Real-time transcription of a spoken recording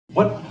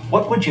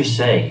What would you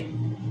say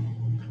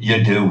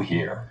you do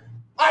here?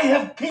 I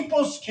have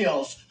people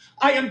skills.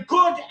 I am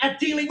good at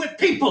dealing with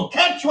people.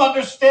 Can't you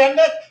understand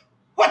that?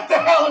 What the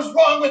hell is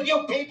wrong with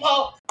you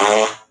people?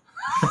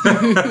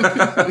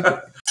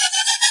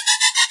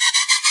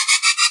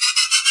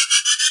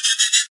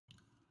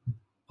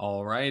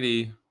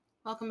 Alrighty.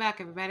 Welcome back,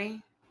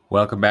 everybody.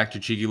 Welcome back to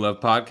Cheeky Love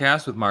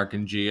Podcast with Mark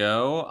and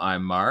Gio.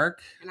 I'm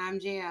Mark. And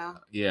I'm Gio.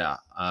 Yeah,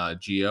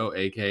 Gio,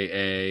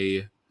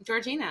 aka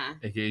Georgina.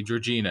 aka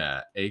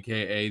Georgina,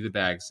 aka the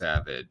Bag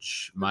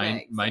Savage.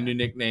 My new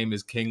nickname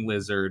is King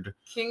Lizard.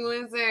 King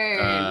Lizard.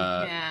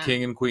 Yeah.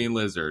 King and Queen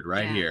Lizard,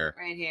 here.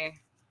 Right here.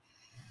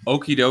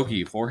 Okie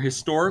dokie. For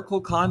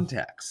historical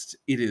context,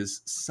 it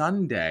is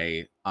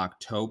Sunday,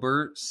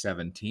 October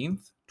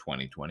 17th,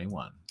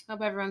 2021.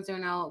 Hope everyone's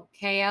doing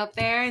okay out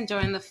there,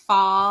 enjoying the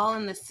fall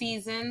and the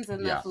seasons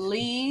and the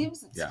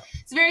leaves.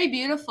 It's very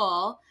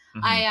beautiful.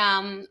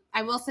 Mm-hmm.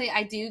 I will say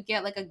I do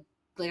get like a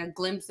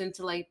glimpse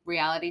into like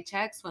reality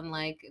checks when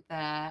like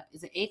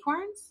is it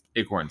acorns?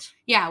 Acorns.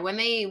 Yeah, when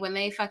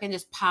they fucking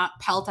just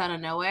pelt out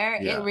of nowhere,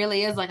 it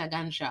really is like a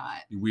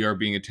gunshot. We are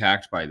being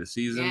attacked by the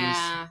seasons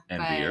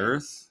and the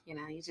earth. You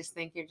know, you just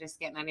think you're just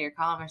getting out of your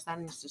car, and all of a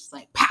sudden it's just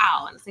like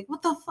pow, and it's like,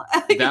 what the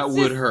fuck? That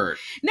would hurt.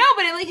 No,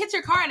 but it like hits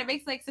your car and it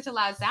makes like such a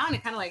loud sound.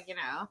 It kind of like, you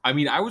know. I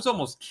mean, I was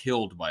almost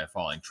killed by a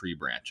falling tree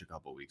branch a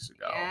couple weeks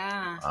ago.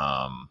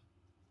 Yeah.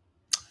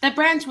 That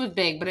branch was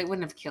big, but it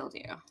wouldn't have killed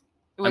you.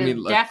 It would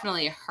have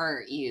definitely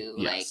hurt you,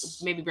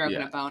 yes. Like maybe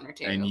broken a bone or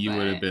two. And you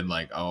would have been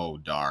like, oh,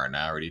 darn,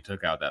 I already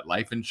took out that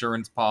life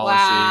insurance policy.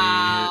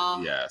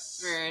 Wow.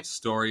 Yes. Rude.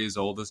 Story as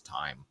old as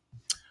time.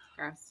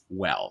 Gross.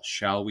 Well,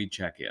 shall we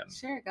check in?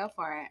 Sure, go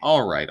for it.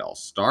 All right, I'll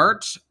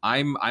start.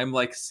 I'm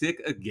like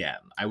sick again.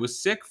 I was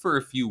sick for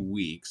a few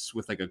weeks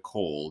with like a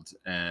cold,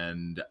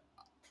 and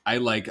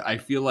I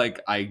feel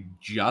like I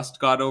just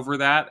got over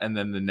that, and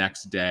then the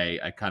next day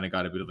I kind of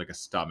got a bit of like a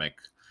stomach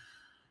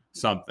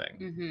something.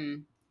 Mm-hmm.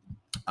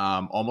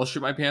 Almost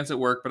shit my pants at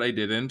work, but I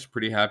didn't.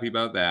 Pretty happy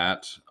about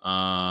that.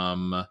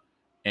 But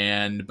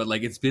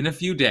like it's been a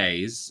few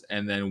days,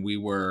 and then we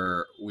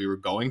were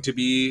going to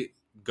be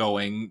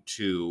going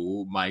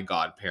to my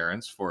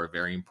godparents for a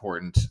very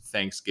important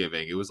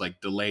Thanksgiving. It was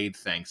like delayed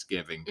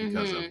Thanksgiving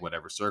because of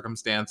whatever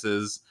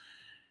circumstances.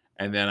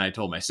 And then I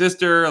told my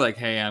sister, like,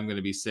 hey, I'm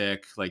gonna be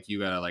sick. Like, you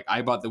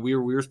gotta we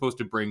were supposed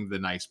to bring the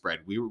nice bread.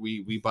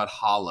 We bought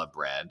challah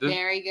bread.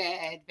 Very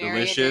good.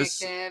 Very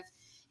delicious. Addictive.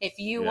 If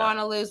you want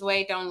to lose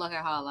weight, don't look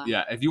at challah.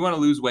 Yeah, if you want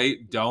to lose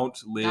weight,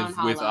 don't live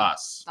with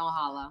us. Don't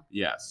challah.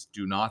 Yes,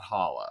 do not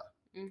challah.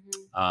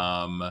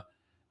 Mm-hmm.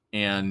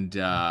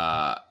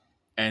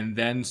 And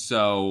then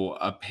so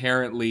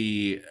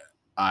apparently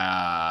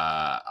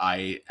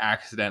I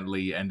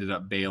accidentally ended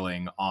up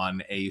bailing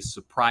on a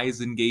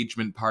surprise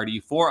engagement party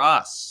for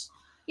us.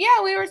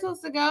 Yeah, we were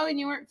supposed to go and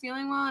you weren't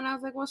feeling well. And I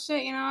was like, well,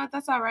 shit, you know what?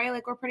 That's all right.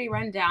 Like, we're pretty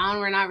run down.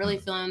 We're not really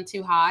feeling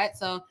too hot.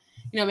 So,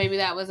 you know, maybe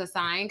that was a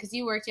sign because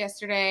you worked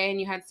yesterday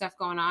and you had stuff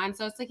going on.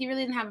 So it's like you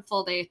really didn't have a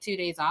full day, 2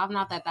 days off.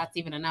 Not that that's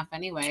even enough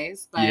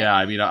anyways. But yeah,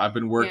 I mean, I've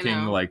been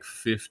working like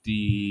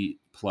 50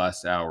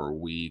 plus hour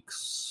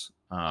weeks.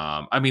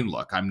 I mean,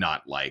 look, I'm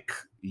not like,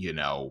 you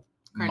know,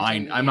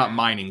 I'm not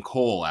mining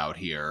coal out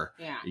here,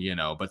 you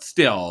know, but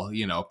still,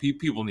 you know,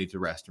 people need to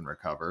rest and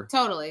recover.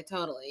 Totally.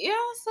 Yeah.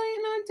 So,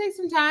 you know, it takes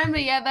some time,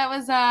 but yeah, that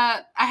was,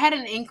 I had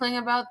an inkling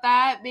about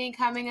that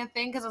becoming a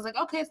thing. Cause I was like,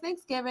 okay, it's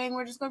Thanksgiving.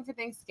 We're just going for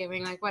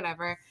Thanksgiving, like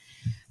whatever.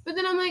 But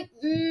then I'm like,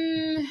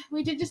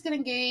 we did just get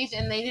engaged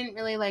and they didn't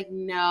really like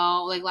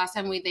know, like last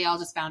time they all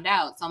just found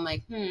out. So I'm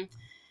like,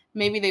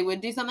 maybe they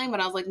would do something,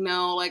 but I was like,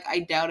 no, like I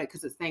doubt it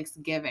because it's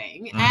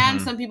Thanksgiving. Mm-hmm.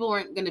 And some people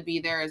weren't going to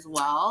be there as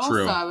well.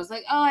 True. So I was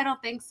like, oh, I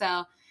don't think so.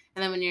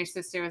 And then when your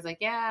sister was like,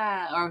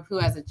 yeah, or who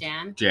has it,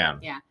 Jan? Yeah.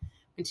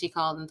 When she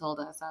called and told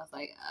us, I was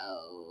like,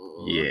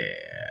 oh. Yeah.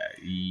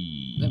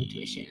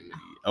 Intuition.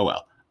 Oh,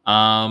 well.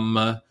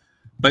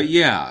 But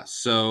yeah,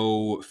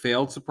 so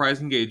failed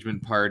surprise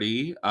engagement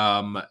party.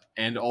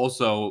 And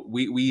also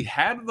we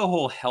had the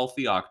whole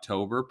healthy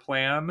October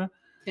plan.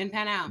 Didn't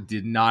pan out.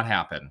 Did not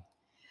happen.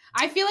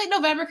 I feel like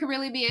November could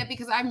really be it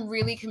because I'm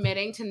really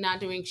committing to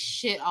not doing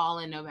shit all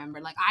in November.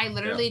 Like I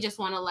literally just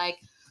want to like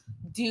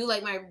do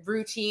like my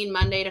routine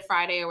Monday to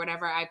Friday or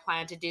whatever I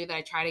plan to do that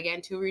I try to get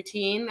into a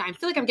routine. I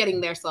feel like I'm getting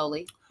there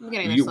slowly. You're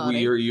getting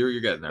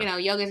there. You know,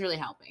 yoga's really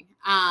helping.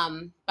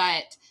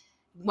 But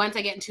once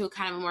I get into a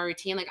kind of a more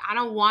routine, like I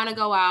don't want to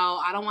go out.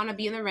 I don't want to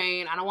be in the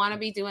rain. I don't want to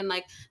be doing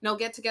like no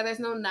get-togethers,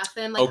 no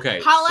nothing.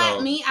 Like holla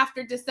at me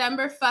after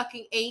December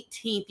fucking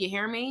 18th. You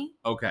hear me?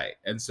 Okay,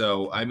 and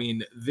so I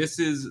mean, this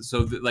is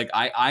like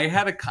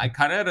I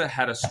kind of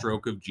had a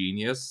stroke of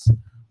genius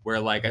where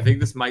like I think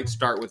this might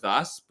start with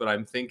us, but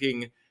I'm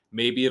thinking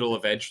maybe it'll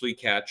eventually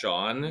catch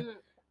on. Mm-hmm.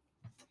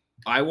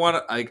 I want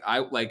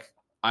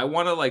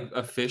to like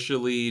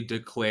officially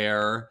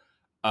declare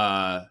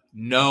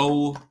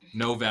no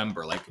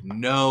November, like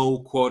no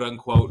quote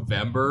unquote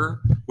Vember,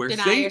 where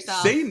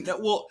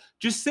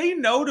just say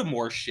no to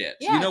more shit.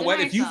 Yeah, you know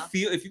what? Yourself.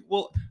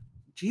 Well,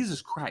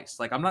 Jesus Christ,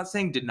 like I'm not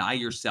saying deny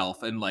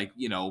yourself and like,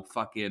 you know,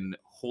 fucking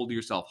hold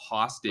yourself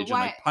hostage But and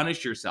why- like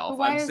punish yourself. but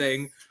why I'm does-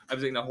 saying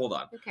no, hold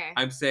on. Okay.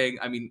 I'm saying,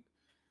 I mean,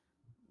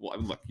 well,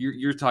 look,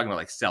 you're talking about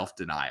like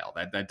self-denial.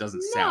 That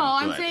doesn't No,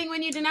 sound good. I'm saying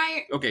when you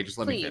deny your. Okay, just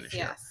let me Please, finish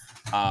yes.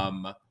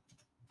 here.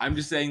 I'm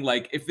just saying,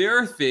 like, if there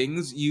are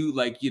things you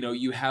like,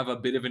 you have a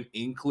bit of an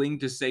inkling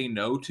to say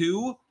no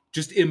to,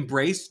 just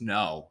embrace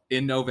no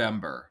in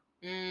November.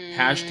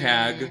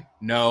 Hashtag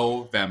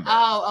November.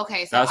 Oh,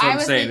 okay. So That's what I I'm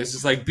was saying. This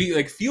is like,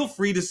 feel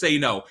free to say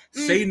no.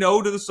 Say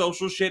no to the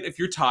social shit if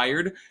you're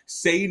tired.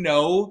 Say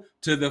no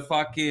to the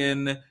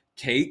fucking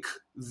cake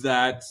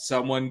that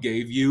someone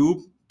gave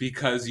you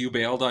because you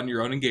bailed on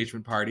your own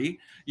engagement party.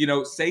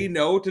 Say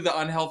no to the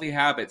unhealthy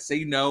habits.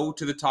 Say no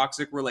to the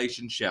toxic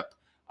relationship.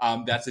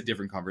 That's a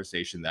different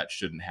conversation that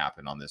shouldn't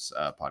happen on this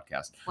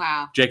podcast.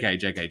 Wow.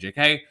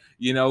 JK.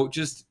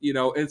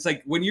 It's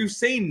like when you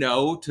say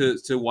no to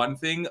one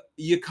thing,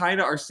 you kind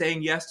of are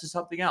saying yes to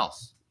something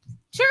else.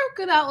 True,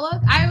 good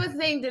outlook. I was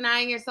saying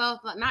denying yourself,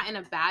 but not in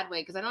a bad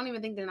way, because I don't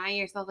even think denying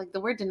yourself, like the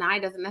word deny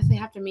doesn't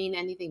necessarily have to mean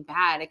anything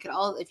bad. It could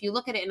all, if you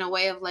look at it in a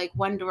way of like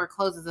one door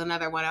closes,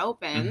 another one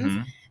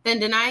opens, then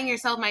denying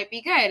yourself might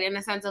be good in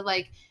a sense of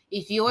like,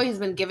 if you always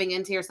been giving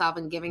into yourself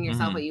and giving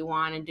yourself what you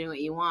want and doing what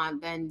you want,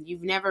 then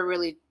you've never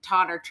really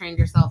taught or trained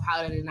yourself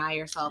how to deny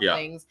yourself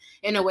things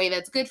in a way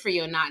that's good for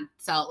you and not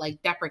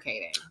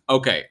deprecating.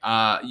 Okay.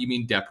 You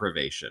mean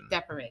deprivation?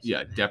 Deprivation.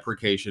 Yeah,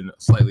 deprecation,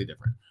 slightly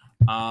different.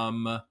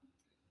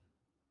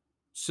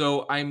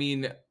 So I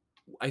mean,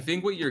 I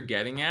think what you're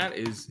getting at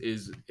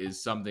is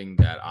something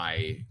that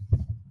I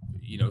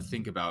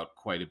think about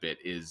quite a bit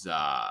is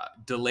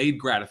delayed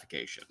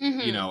gratification.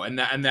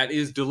 And that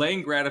is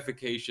delaying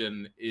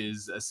gratification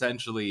is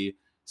essentially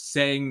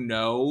saying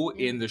no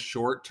in the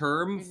short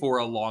term for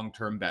a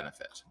long-term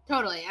benefit.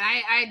 Totally.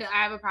 I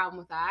have a problem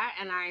with that,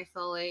 and I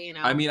fully,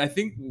 I mean, I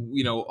think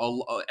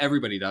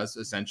everybody does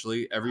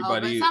essentially.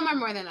 Everybody. But some are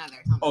more than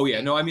others. Oh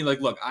yeah, no, I mean, like,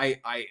 look,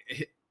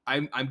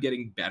 I'm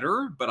getting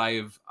better, but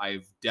I've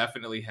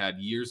definitely had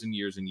years and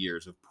years and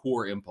years of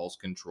poor impulse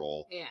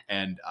control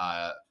and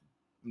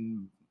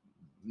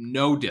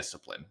no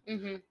discipline,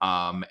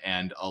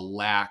 and a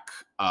lack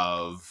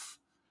of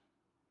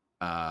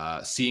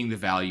seeing the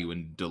value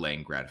in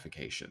delaying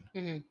gratification.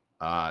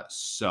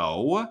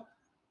 So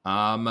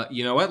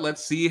you know what?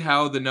 Let's see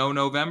how the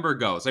November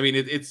goes. I mean,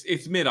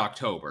 it's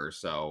mid-October,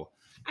 so.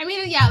 I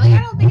mean, yeah, like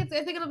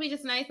I think it'll be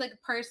just nice. Like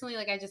personally,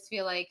 like I just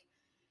feel like.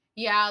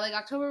 Yeah, like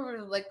October,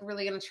 we're like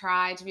really gonna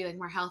try to be like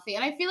more healthy,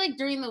 and I feel like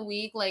during the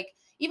week, like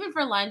even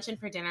for lunch and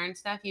for dinner and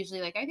stuff, usually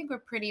like I think we're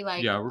pretty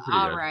like we're pretty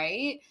all good.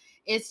 Right.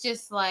 It's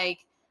just like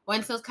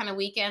once those kind of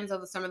weekends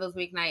or some of those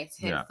weeknights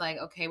hits, like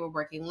okay, we're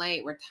working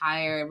late, we're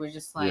tired, we're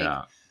just like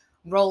I'll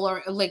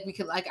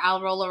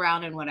roll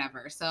around and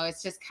whatever. So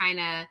it's just kind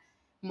of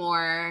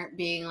more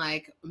being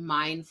like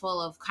mindful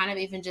of kind of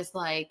even just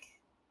like.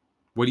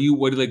 What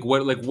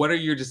are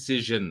your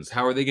decisions?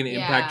 How are they going to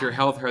impact your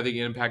health? How are they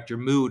going to impact your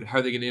mood? How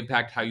are they going to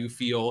impact how you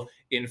feel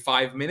in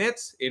 5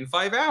 minutes, in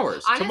 5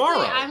 hours, honestly, tomorrow?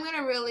 I'm going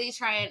to really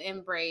try and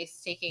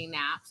embrace taking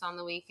naps on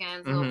the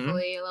weekends,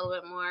 hopefully a little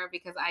bit more,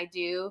 because I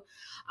do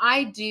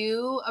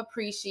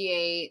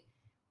appreciate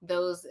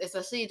those,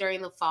 especially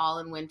during the fall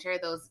and winter,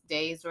 those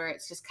days where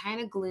it's just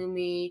kind of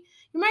gloomy.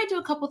 You might do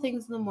a couple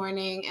things in the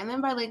morning, and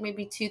then by like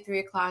maybe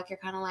 2-3 o'clock, you're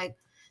kind of like,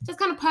 just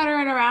kind of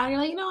puttering around. You're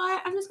like, you know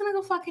what? I'm just going to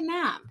go fucking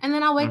nap. And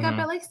then I'll wake up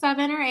at like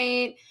 7 or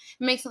 8,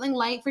 make something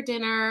light for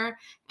dinner,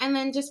 and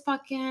then just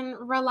fucking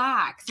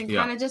relax and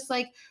kind of just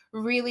like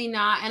really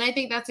not. And I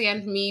think that's,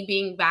 again, me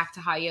being back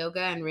to hot yoga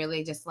and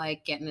really just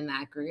like getting in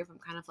that groove. I'm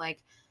kind of like,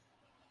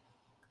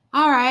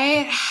 all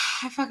right,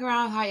 I fuck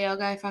around with hot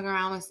yoga. I fuck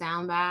around with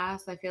sound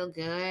baths. I feel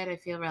good. I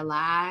feel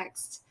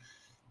relaxed.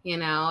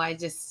 I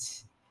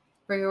just...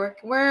 We're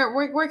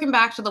working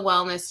back to the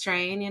wellness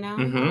train,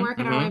 We're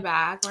working our way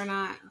back. We're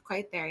not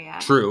quite there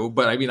yet. True,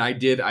 but I mean,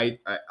 I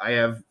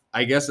have,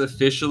 I guess,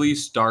 officially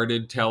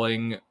started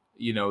telling,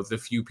 the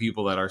few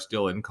people that are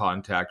still in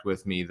contact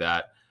with me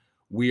that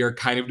we are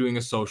kind of doing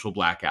a social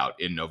blackout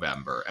in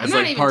November as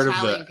like part of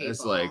the. People.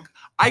 It's like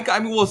I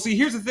mean, well, see,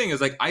 here's the thing: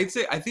 is like I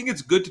think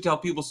it's good to tell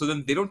people so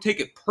then they don't take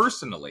it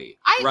personally,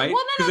 right?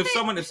 Because if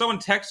someone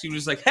texts you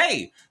just like,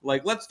 hey,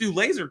 like let's do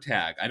laser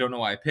tag. I don't know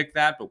why I picked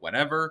that, but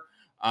whatever.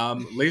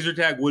 Laser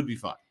tag would be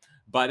fun,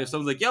 but if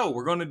someone's like, yo,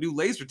 we're going to do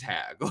laser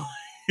tag,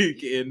 you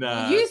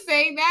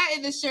saying that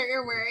in the shirt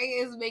you're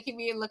wearing is making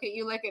me look at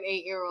you like an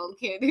 8-year-old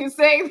kid who's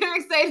saying they're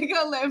excited to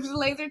go live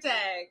laser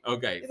tag.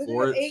 Okay,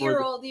 for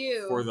 8-year-old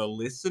you. For the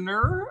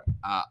listener,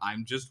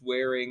 I'm just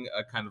wearing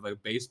a kind of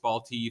like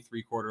baseball tee,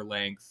 3/4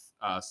 length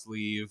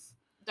sleeve.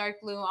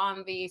 Dark blue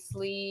on the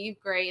sleeve,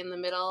 gray in the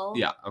middle.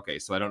 Yeah. Okay.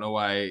 So I don't know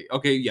why.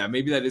 Okay. Yeah.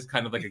 Maybe that is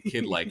kind of like a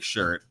kid-like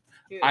shirt.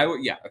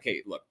 Yeah.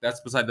 Okay. Look,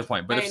 that's beside the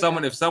point. But if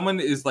someone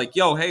is like,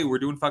 yo, hey, we're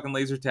doing fucking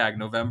laser tag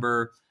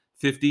November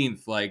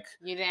 15th, like,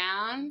 you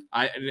down?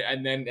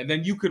 And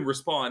then you can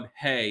respond,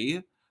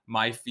 hey,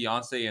 my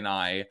fiance and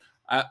I,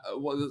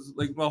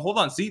 well, hold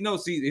on. See,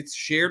 it's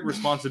shared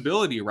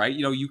responsibility, right?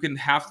 You can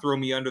half throw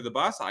me under the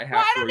bus. I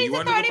half throw you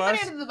under the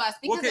bus. Under the bus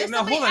because okay,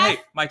 now hold on. Hey,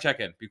 my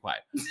check-in. Be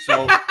quiet.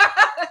 So.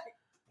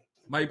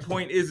 my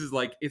point is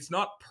like, it's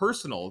not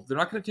personal. They're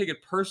not going to take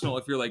it personal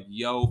if you're like,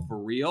 yo, for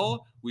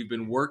real, we've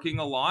been working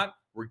a lot.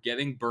 We're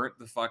getting burnt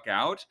the fuck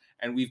out,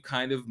 and we've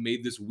kind of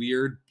made this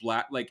weird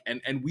black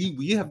and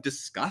we have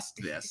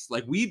discussed this.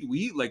 Like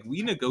we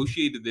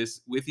negotiated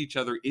this with each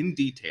other in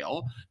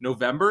detail.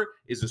 November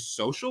is a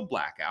social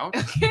blackout.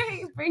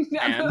 Okay, bring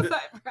down And- those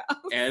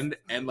eyebrows.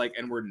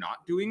 And we're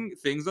not doing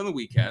things on the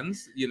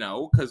weekends,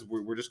 because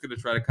we're just going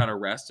to try to kind of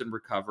rest and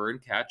recover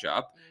and catch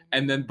up.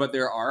 And then, but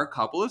there are a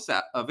couple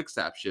of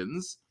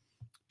exceptions.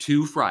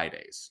 2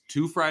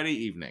 Friday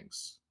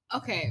evenings.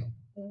 Okay,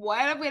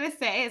 what I'm gonna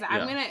say is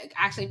I'm Yeah. gonna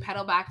actually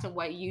pedal back to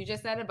what you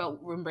just said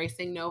about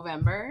embracing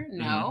November. Mm-hmm.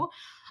 No,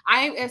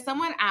 if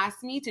someone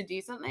asks me to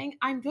do something,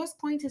 I'm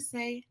just going to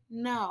say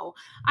no.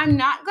 I'm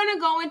not gonna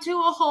go into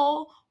a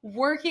whole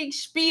working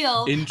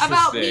spiel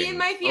about me and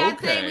my fiance.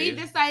 Okay. We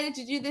decided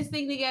to do this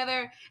thing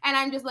together, and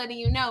I'm just letting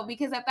you know,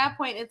 because at that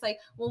point it's like,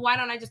 well, why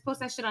don't I just post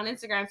that shit on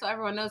Instagram so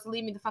everyone knows to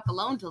leave me the fuck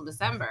alone till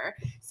December?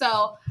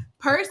 So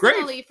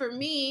personally, for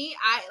me,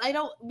 I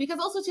don't, because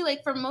also too,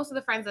 like, for most of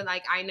the friends that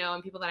like I know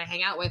and people that I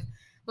hang out with,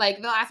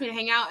 like, they'll ask me to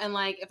hang out, and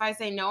like if I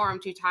say no or I'm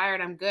too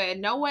tired, I'm good.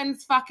 No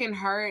one's fucking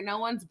hurt. No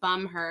one's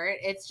bum hurt.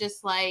 It's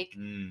just like,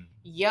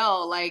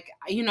 yo, like,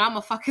 I'm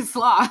a fucking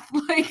sloth.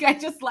 Like, I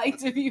just like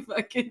to be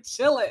fucking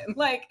chilling.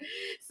 Like,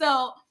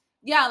 so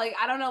yeah, like,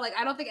 I don't know. Like,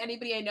 I don't think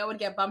anybody I know would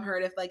get bum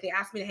hurt if like they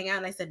asked me to hang out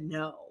and I said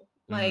no.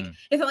 Like,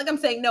 it's not like I'm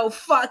saying no,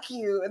 fuck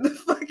you, and the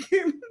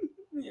fucking,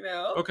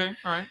 Okay,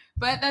 all right.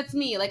 But that's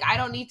me. Like, I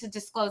don't need to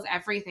disclose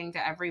everything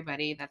to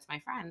everybody that's my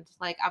friend.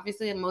 Like,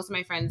 obviously, most of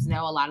my friends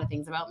know a lot of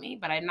things about me,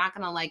 but I'm not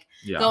gonna like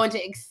go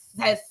into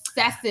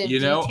excessive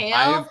detail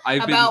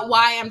I've about been...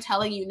 why I'm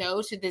telling you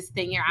no to this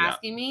thing you're Yeah.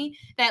 asking me.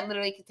 That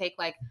literally could take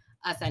like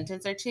a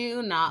sentence or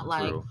two, not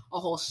like True. a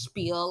whole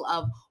spiel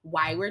of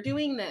why we're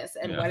doing this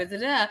and what is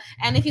it.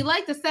 And if you'd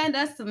like to send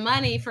us some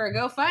money for a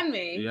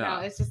GoFundMe,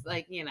 it's just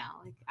like, like,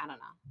 I don't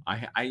know.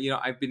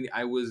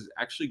 I was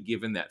actually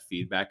given that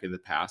feedback in the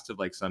past of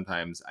like,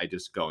 sometimes I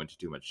just go into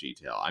too much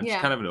detail. I'm just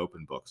kind of an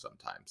open book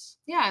sometimes.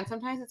 Yeah, and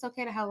sometimes it's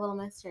okay to have a little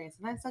mystery.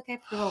 Sometimes it's okay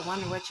for people to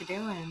wonder what you're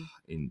doing.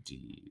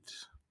 Indeed.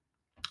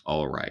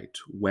 All right.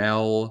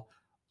 Well,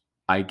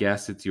 I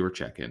guess it's your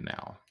check-in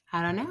now.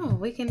 I don't know.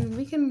 We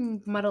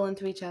can muddle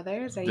into each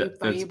other's. Are you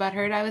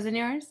butthurt I was in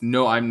yours?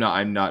 No, I'm not.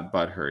 I'm not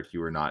butthurt. You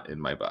were not in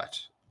my butt.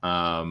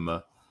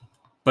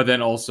 But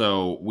then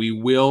also we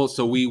will.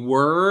 So we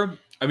were.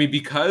 I mean,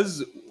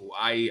 because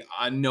I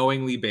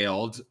unknowingly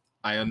bailed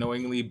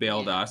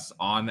us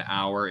on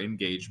our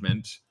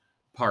engagement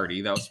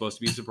party that was supposed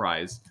to be a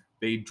surprise.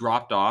 They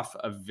dropped off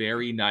a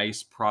very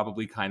nice,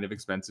 probably kind of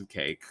expensive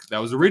cake that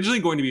was originally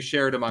going to be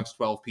shared amongst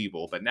 12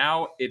 people, but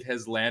now it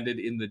has landed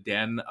in the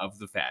den of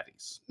the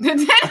fatties. The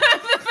den of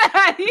the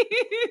fatties.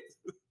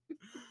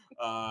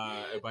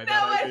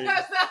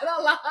 That's not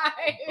a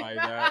lie. By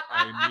that,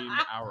 I mean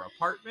our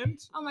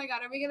apartment. Oh my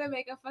god, are we gonna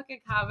make a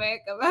fucking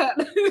comic about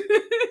the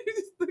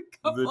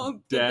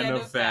den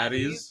of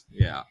fatties?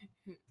 Yeah.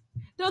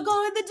 Don't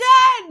go in the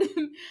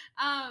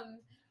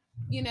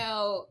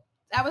den.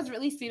 That was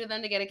really sweet of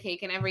them to get a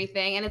cake and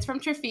everything. And it's from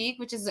Trafiq,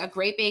 which is a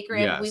great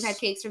bakery. Yes. We've had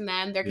cakes from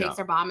them. Their cakes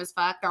are bomb as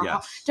fuck.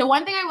 So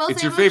one thing I will say,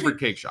 it's your favorite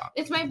cake shop.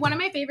 It's one of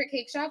my favorite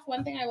cake shops.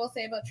 One thing I will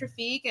say about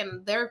Trafiq,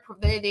 and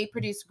they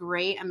produce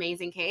great,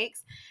 amazing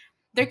cakes.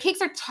 Their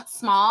cakes are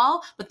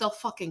small, but they'll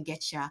fucking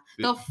get you.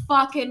 They'll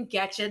fucking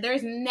get you.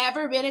 There's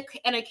never been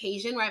an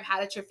occasion where I've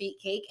had a Trafiq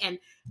cake and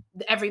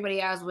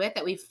everybody I was with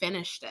that we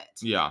finished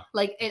it. Yeah.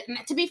 Like,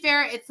 to be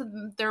fair, it's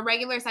their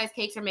regular size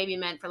cakes are maybe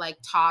meant for like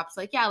tops,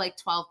 like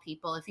 12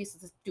 people. If you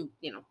just do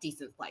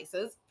decent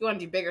slices, if you want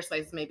to do bigger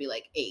slices, maybe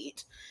like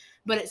 8.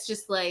 But it's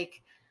just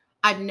like,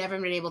 I've never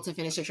been able to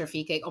finish a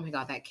Trafiq cake. Oh my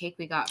god, that cake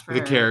we got for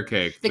the carrot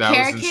cake. The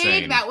carrot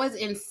cake, that was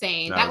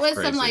insane. That was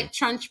crazy. Some like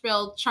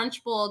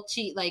Trunchbull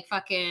cheat, like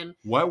fucking.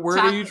 What word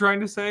are you trying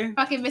to say?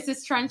 Fucking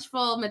Mrs.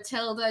 Trunchbull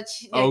Matilda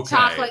okay.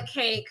 chocolate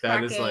cake.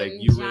 That is like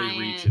you giant.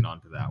 Really reaching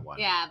onto that one.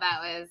 Yeah, that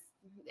was.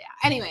 Yeah.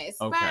 Anyways.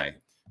 Okay.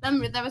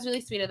 That was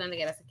really sweet of them to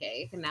get us a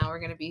cake, and now we're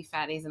gonna be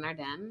fatties in our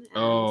den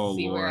and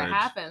see where it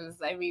happens.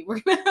 I mean, we're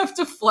gonna have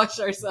to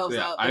flush ourselves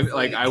out.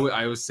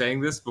 I was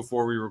saying this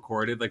before we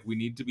recorded. Like, we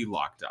need to be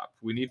locked up.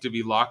 We need to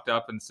be locked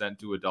up and sent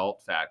to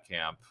adult fat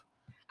camp.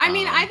 I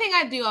mean, I think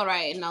I'd do all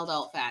right in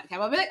adult fat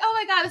camp. I'd be like, oh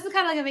my god, this is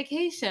kind of like a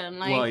vacation.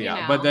 Like, well,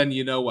 yeah, but then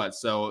you know what?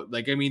 So,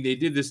 like, I mean, they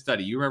did this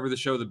study. You remember the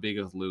show The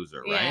Biggest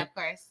Loser, right? Yeah, of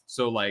course.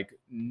 So, like,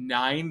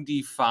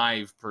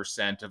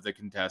 95% of the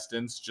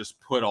contestants just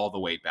put all the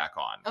weight back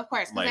on. Of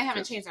course, because they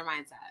haven't changed their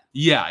mindset.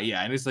 Yeah,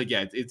 and it's like,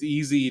 it's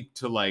easy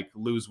to like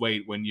lose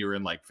weight when you're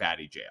in like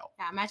fatty jail.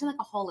 Yeah, imagine like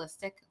a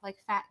holistic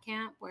like fat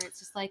camp where it's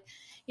just like,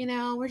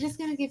 we're just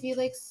gonna give you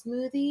like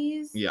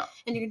smoothies. Yeah,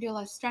 and you're gonna do a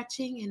lot of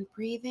stretching and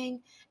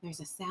breathing. There's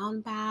a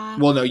sound bath.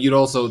 Well, no, you'd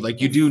also like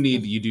you do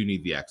need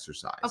the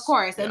exercise. Of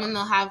course, and then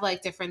they'll have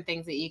like different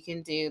things that you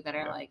can do that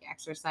are like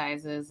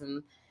exercises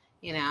and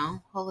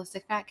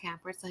holistic fat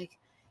camp where it's like,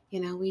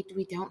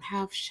 we don't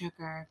have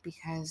sugar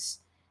because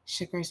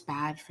sugar's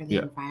bad for the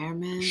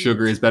environment.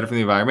 Sugar is better for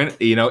the environment.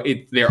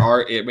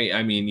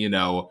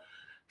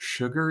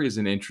 Sugar is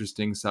an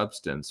interesting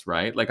substance,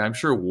 right? Like I'm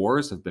sure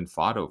wars have been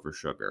fought over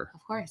sugar.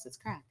 Of course, it's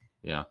crack.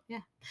 Yeah.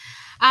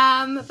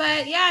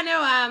 But yeah, no,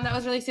 that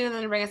was really soon of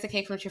them to bring us a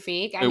cake from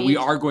Trafiq. And we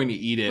are going to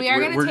eat it. we are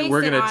gonna taste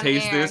we're it gonna on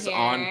taste air this here.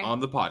 on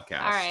the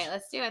podcast. All right,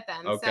 let's do it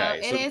then. Okay,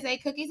 So so it is a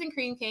cookies and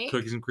cream cake.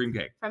 Cookies and cream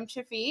cake. From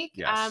Trafiq.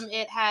 Yes.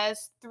 It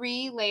has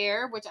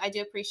 3-layer, which I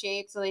do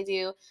appreciate. So they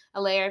do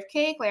a layer of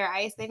cake, layer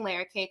icing,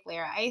 layer cake,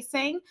 layer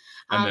icing.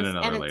 And then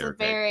another and layer of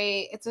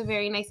it's a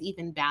very nice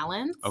even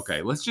balance.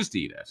 Okay, let's just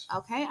eat it.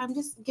 Okay, I'm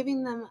just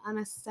giving them an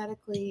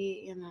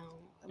aesthetically, I'm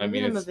I mean,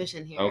 giving them a it's-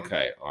 vision here.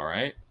 Okay, all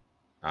right.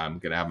 I'm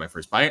gonna have my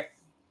first bite.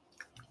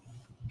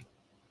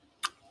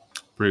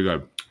 Pretty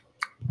good.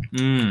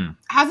 It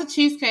has a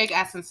cheesecake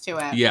essence to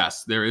it.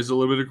 Yes, there is a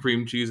little bit of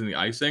cream cheese in the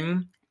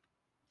icing.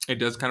 It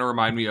does kind of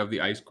remind me of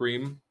the ice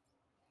cream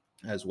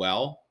as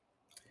well.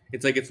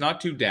 It's like it's not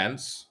too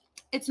dense.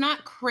 It's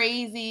not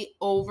crazy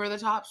over the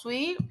top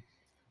sweet.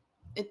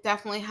 It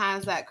definitely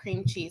has that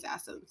cream cheese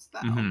essence though.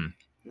 Mhm.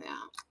 Yeah,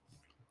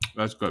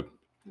 That's good.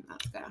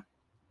 that's good.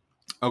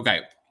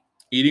 Okay.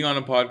 Eating on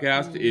a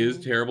podcast is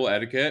Mm. terrible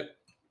etiquette.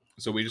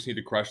 So we just need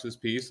to crush this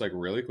piece like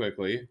really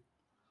quickly.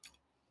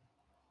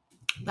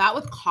 That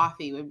with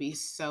coffee would be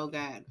so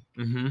good.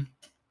 Mm-hmm.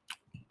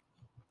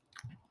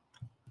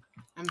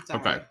 I'm sorry.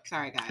 Okay.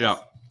 Sorry, guys. Yeah.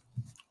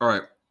 All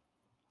right.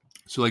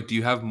 So like, do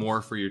you have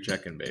more for your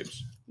check-in,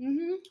 babes?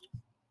 Mm-hmm.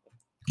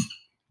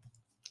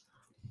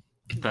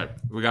 Okay.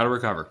 We got to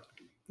recover.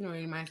 I'm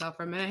reading myself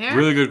for a minute here.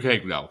 Really good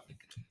cake though.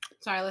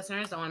 Sorry,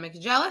 listeners. Don't want to make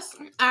you jealous.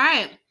 All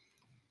right.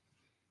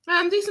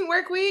 Decent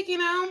work week, It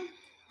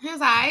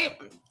was alright.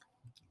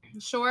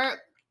 Short,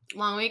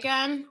 long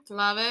weekend.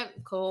 Love it.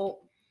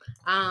 Cool.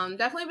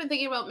 Definitely been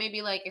thinking about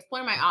maybe like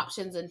exploring my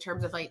options in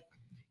terms of like,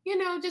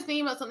 just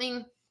thinking about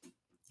something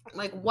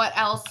like what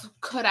else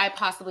could I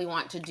possibly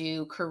want to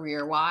do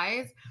career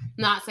wise.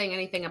 Not saying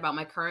anything about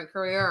my current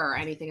career or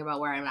anything about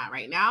where I'm at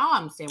right now.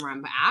 I'm staying where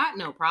I'm at,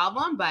 no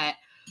problem. But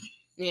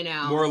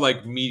More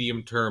like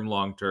medium term,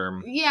 long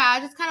term. yeah,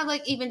 just kind of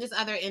like even just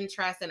other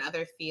interests in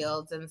other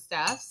fields and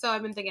stuff. So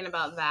I've been thinking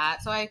about that.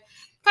 So I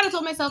kind of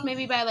told myself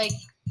maybe by like,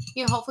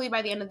 hopefully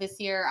by the end of this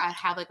year, I'd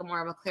have like a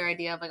more of a clear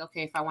idea of like,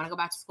 okay, if I want to go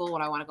back to school,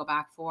 what I want to go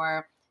back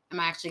for.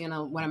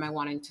 What am I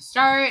wanting to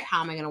start? How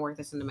am I going to work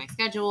this into my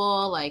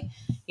schedule? Like,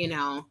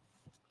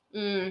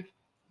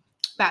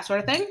 that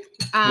sort of thing.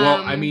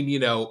 Well, I mean,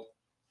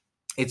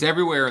 it's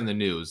everywhere in the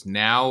news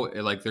now.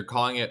 Like they're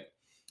calling it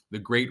the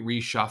Great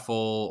Reshuffle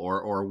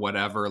or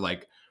whatever.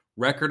 Like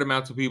record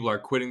amounts of people are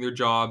quitting their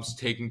jobs,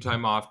 taking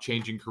time off,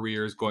 changing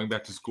careers, going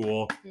back to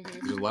school.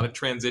 Mhm. There's a lot of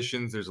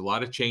transitions. There's a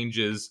lot of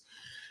changes,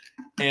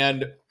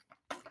 and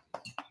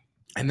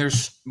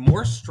there's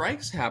more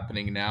strikes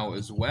happening now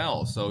as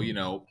well. So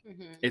Mhm.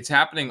 it's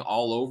happening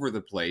all over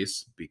the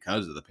place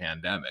because of the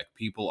pandemic.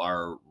 People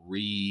are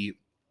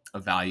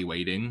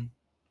re-evaluating,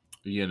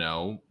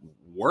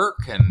 work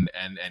and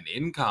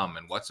income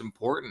and what's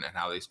important and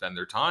how they spend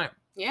their time.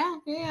 Yeah,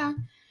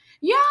 and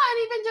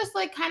even just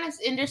like kind of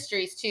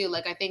industries too.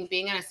 Like I think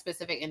being in a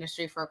specific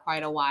industry for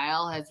quite a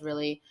while has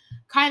really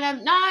kind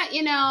of not,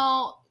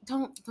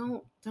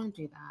 don't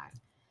do that.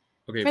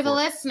 Okay, For the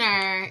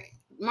listener,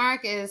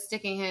 Mark is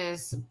sticking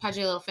his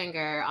pudgy little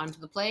finger onto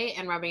the plate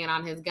and rubbing it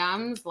on his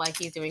gums like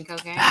he's doing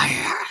cocaine.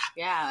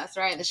 Yeah, that's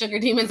right. The sugar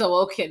demon's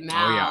awoken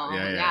now.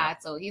 Yeah.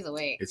 So he's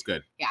awake. it's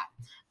good.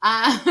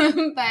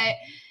 But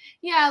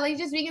yeah, like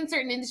just being in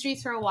certain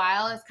industries for a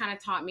while has kind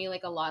of taught me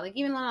like a lot. Like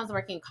even when I was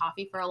working in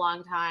coffee for a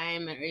long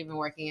time or even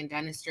working in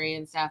dentistry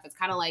and stuff, it's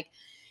kind of like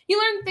you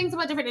learn things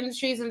about different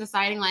industries and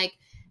deciding like,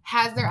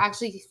 has there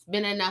actually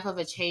been enough of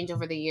a change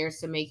over the years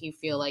to make you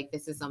feel like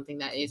this is something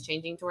that is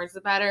changing towards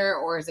the better?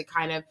 Or is it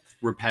kind of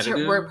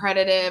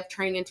repetitive,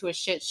 turning into a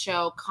shit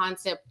show,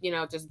 constant,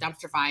 just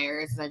dumpster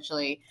fires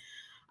essentially?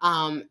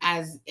 And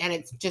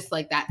it's just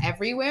like that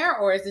everywhere,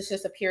 or is this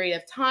just a period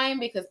of time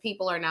because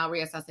people are now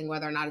reassessing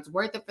whether or not it's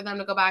worth it for them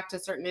to go back to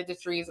certain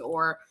industries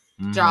or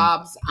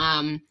jobs?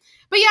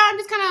 But yeah, I'm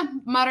just kind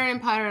of muttering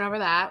and puttering over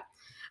that.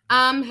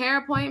 Hair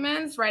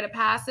appointments, rite of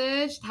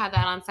passage, had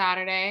that on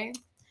Saturday.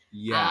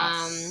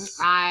 Yes.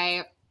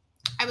 I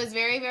was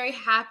very, very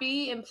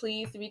happy and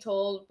pleased to be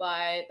told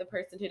by the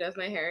person who does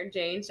my hair,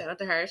 Jane, shout out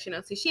to her, she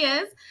knows who she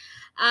is.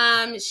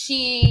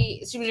 She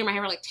was doing my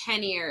hair for like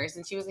 10 years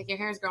and she was like, your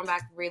hair has grown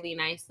back really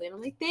nicely. And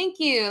I'm like, thank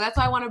you. That's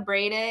why I want to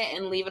braid it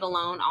and leave it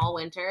alone all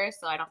winter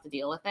so I don't have to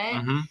deal with it.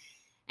 Mhm.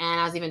 And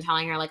I was even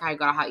telling her like how I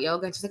go to hot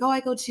yoga and she's like, oh,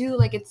 I go too.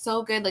 Like it's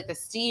so good, like the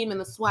steam and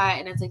the sweat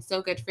and it's like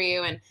so good for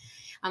you. And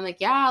I'm like,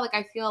 yeah, like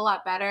I feel a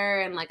lot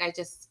better. And like I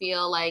just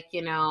feel like,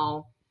 we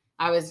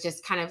were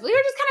just kind of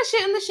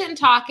shitting the shit and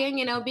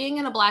talking, being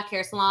in a black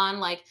hair salon,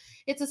 like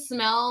it's a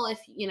smell if,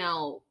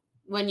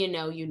 when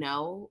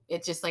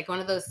it's just like one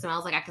of those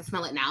smells, like I can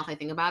smell it now if I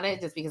think about it,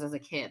 just because as a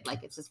kid,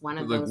 like it's just one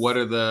of those. What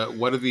are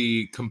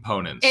the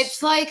components?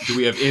 It's like, do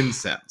we have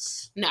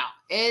incense? No,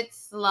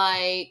 it's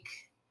like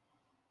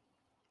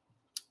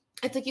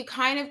you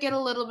kind of get a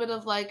little bit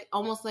of like,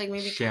 almost like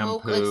maybe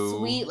shampoo, like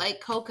sweet,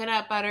 like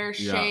coconut butter,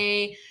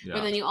 shea, Yeah.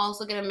 but then you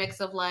also get a mix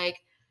of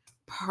like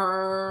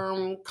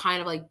perm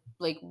kind of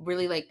like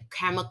really like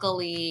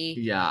chemically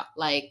Yeah.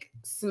 like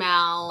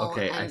smell.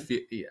 Okay, I and-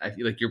 feel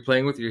like you're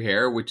playing with your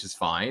hair, which is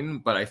fine,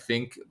 but I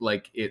think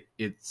like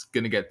it's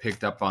gonna get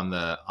picked up on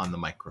the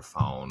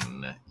microphone.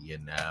 You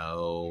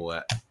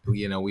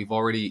know, we've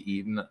already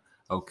eaten.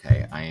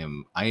 Okay,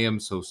 I am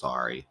so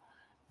sorry,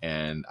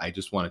 and I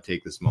just want to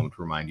take this moment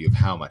to remind you of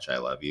how much I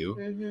love you.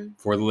 Mhm.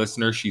 For the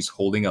listener, she's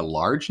holding a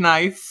large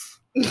knife,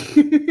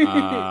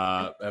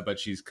 but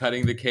she's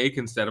cutting the cake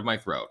instead of my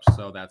throat,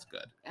 so that's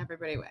good.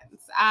 Everybody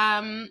wins.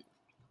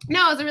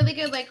 No, it was a really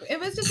good, like, it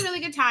was just a really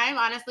good time.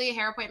 Honestly,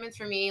 hair appointments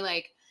for me,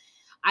 like,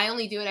 I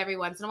only do it every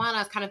once in a while. And I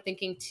was kind of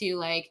thinking too,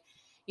 like,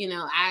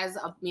 as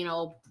a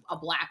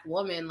black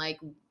woman, like,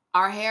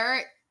 our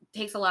hair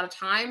takes a lot of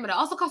time, but it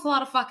also costs a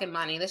lot of fucking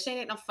money. This shit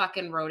ain't no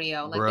fucking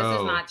rodeo. Like, this is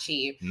Bro. not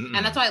cheap. Mm-mm.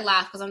 And that's why I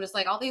laugh, because I'm just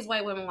like, all these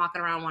white women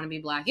walking around want to be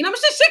black. You know how much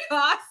this shit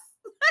costs?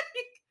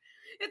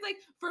 It's like,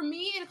 for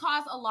me, it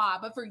costs a lot.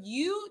 But for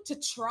you to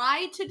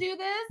try to do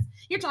this,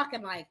 you're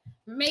talking like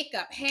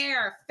makeup,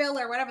 hair,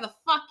 filler, whatever the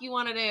fuck you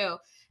want to do.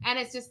 And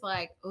it's just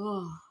like,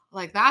 oh,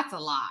 like that's a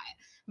lot.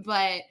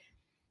 But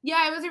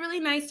yeah, it was a really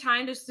nice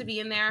time just to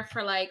be in there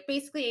for like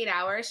basically 8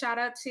 hours. Shout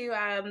out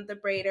to the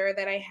braider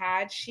that I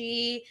had.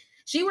 She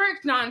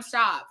worked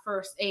nonstop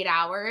for 8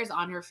 hours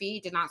on her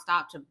feet, did not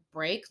stop to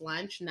break,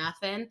 lunch,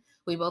 nothing.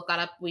 We both got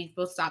up, we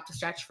both stopped to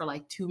stretch for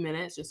like 2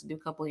 minutes just to do a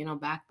couple,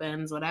 back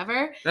bends,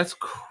 whatever. That's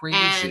crazy.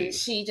 And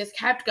she just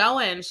kept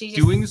going. She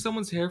just Doing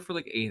someone's hair for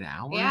like 8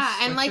 hours. Yeah,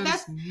 and like that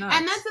is nuts.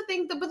 and that's the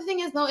thing. But the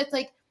thing is, though, it's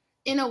like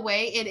in a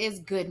way, it is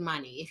good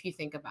money if you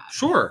think about it.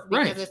 Sure,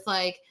 because right. it's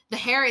like the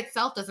hair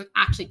itself doesn't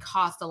actually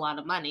cost a lot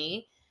of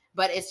money,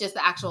 but it's just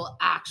the actual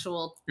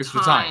It's the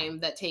time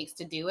that takes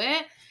to do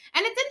it.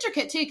 And it's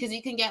intricate too, because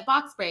you can get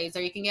box braids,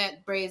 or you can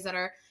get braids that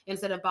are,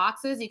 instead of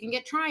boxes, you can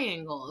get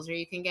triangles, or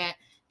you can get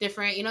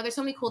different, there's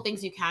so many cool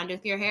things you can do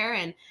with your hair.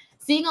 And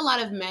seeing a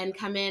lot of men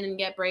come in and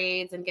get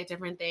braids and get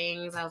different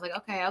things, I was like,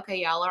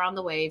 okay, y'all are on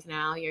the wave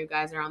now. You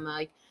guys are on the,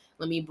 like,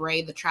 let me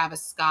braid the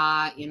Travis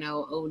Scott,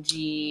 OG.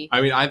 I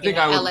mean, I think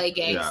I would, LA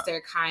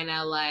gangster kind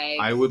of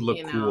like. I would look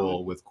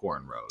cool with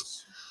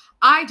cornrows.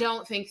 I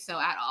don't think so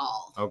at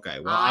all. Okay,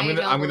 well, I I'm don't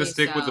gonna believe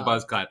stick with the so.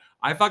 buzz cut.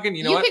 I fucking,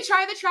 you know You what? could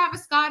try the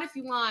Travis Scott if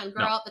you want.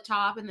 Girl No. at the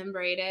top and then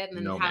braid it and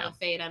then No, have ma'am. a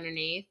fade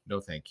underneath.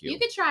 No, thank you. You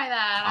could try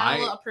that. I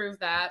will I- approve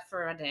that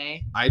for a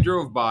day. I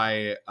drove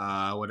by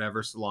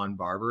whatever salon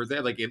barber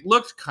there. Like, it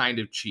looked kind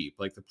of cheap.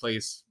 Like, the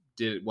place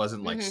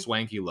wasn't like Mhm.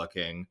 swanky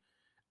looking.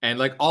 And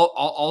like,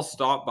 I'll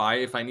stop by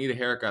if I need a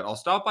haircut. I'll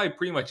stop by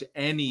pretty much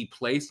any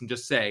place and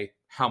just say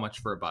how much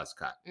for a buzz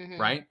cut, Mhm.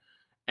 right?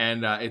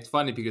 And it's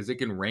funny because it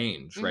can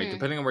range, right? Mhm.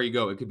 Depending on where you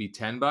go, it could be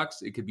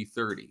 $10, it could be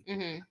 30.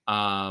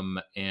 Mm-hmm.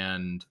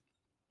 And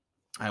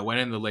I went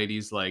in, the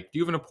lady's like, do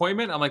you have an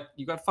appointment? I'm like,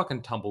 you got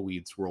fucking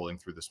tumbleweeds rolling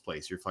through this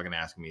place. You're fucking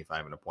asking me if I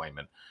have an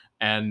appointment.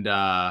 And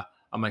I'm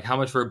like, how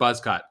much for a buzz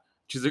cut?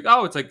 She's like,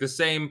 oh, it's like the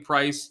same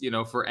price,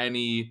 for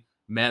any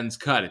men's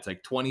cut. It's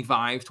like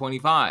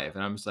 $25.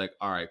 And I'm just like,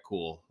 all right,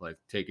 cool. Like,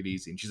 take it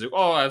easy. And she's like,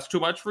 oh, that's too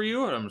much for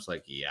you? And I'm just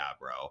like, yeah,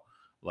 bro.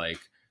 Like,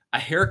 a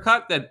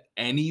haircut that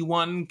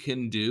anyone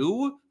can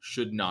do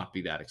should not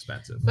be that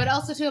expensive. But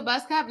also to a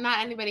buzz cut, not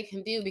anybody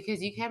can do, because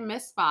you can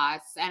miss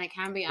spots and it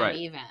can be Right.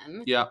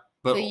 uneven. Yeah.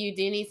 But So you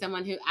do need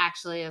someone who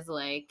actually is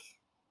like.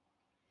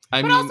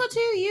 I But mean, also too,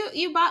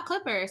 you bought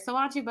clippers, so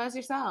why don't you buzz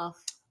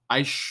yourself?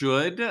 I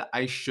should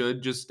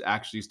just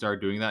actually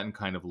start doing that and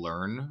kind of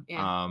learn.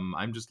 Yeah.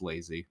 I'm just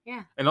lazy.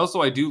 Yeah. And also,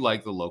 I do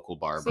like the local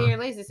barber. So you're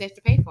lazy, so you have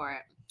to pay for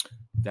it.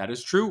 That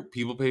is true.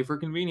 People pay for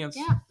convenience.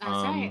 Yeah, that's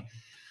right.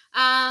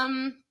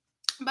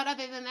 But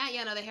other than that,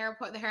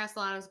 the hair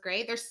salon was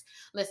great.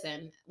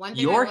 Listen, one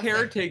thing. Your I will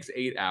hair say- takes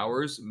 8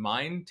 hours.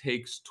 Mine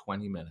takes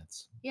 20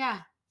 minutes.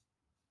 Yeah.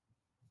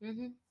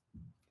 Mm-hmm.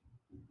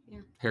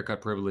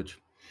 Haircut privilege.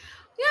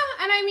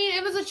 Yeah, and I mean,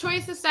 it was a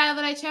choice of style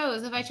that I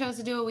chose. If I chose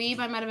to do a weave,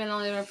 I might have been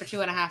only there for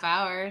 2.5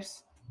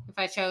 hours. If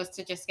I chose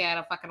to just get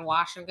a fucking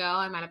wash and go,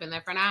 I might have been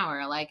there for an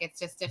hour. Like, it's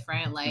just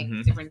different,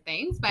 Mhm. different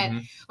things. But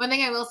Mhm. one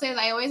thing I will say is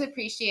I always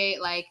appreciate,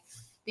 like,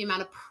 the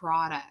amount of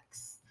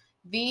products.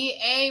 The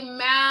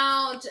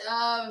amount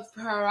of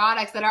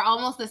products that are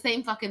almost the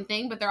same fucking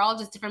thing, but they're all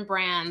just different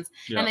brands.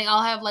 Yeah. And they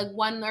all have, like,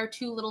 one or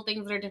two little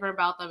things that are different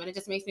about them. And it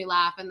just makes me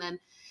laugh. And then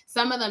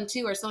some of them,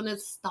 too, are so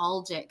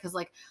nostalgic. Because,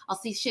 like, I'll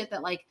see shit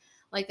that, like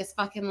this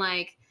fucking,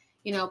 like,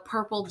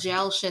 purple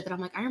gel shit that I'm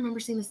like, I remember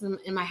seeing this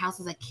in my house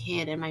as a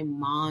kid, and my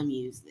mom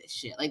used this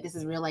shit. Like, this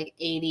is real, like,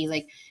 80s,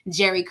 like,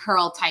 Jerry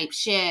Curl type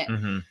shit.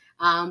 Mhm.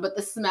 But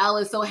the smell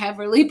is so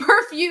heavily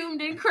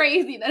perfumed and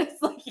crazy that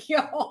it's like,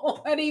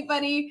 yo,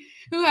 anybody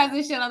who has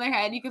this shit on their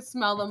head, you can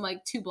smell them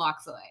like 2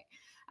 blocks away.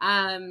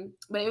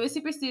 But it was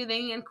super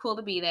soothing and cool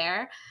to be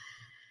there.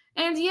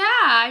 And yeah,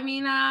 I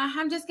mean,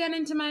 I'm just getting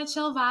into my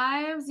chill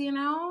vibes,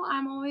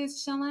 I'm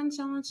always chilling.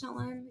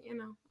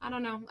 I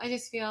don't know. I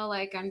just feel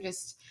like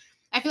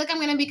I feel like I'm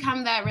going to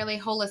become that really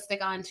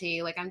holistic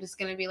auntie. Like, I'm just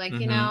going to be like,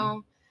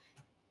 Mhm.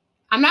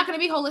 I'm not going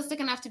to be holistic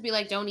enough to be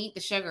like, don't eat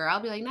the sugar. I'll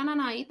be like,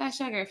 no, eat that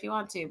sugar if you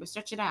want to, but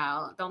stretch it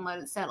out. Don't let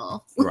it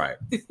settle. Right.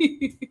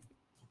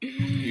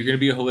 You're gonna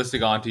be a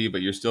holistic auntie,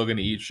 but you're still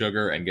gonna eat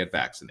sugar and get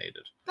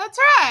vaccinated. That's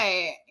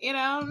right. You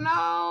know,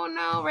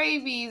 no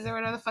rabies or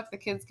whatever the fuck the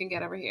kids can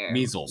get over here.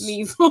 Measles.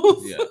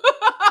 Yeah.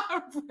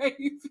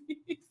 Rabies.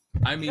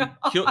 I mean,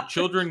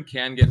 children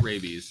can get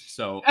rabies,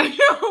 so I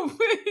know,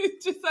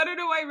 but I don't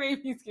know why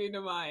rabies came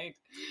to mind.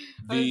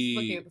 I was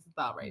looking at this and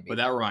thought rabies. But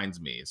that reminds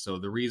me. So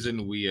the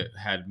reason we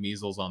had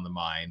measles on the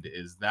mind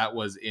is that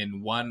was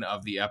in one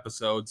of the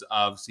episodes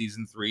of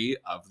season 3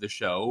 of the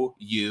show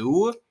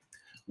You,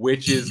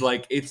 which is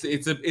like it's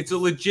a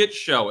legit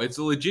show. It's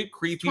a legit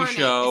creepy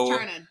show. It's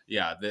turning.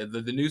 Yeah,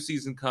 the new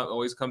season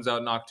always comes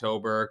out in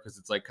October because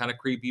it's like kind of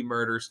creepy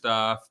murder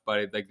stuff,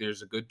 but like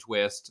there's a good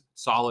twist.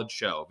 Solid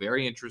show,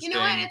 very interesting. You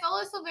know what? It's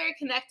also very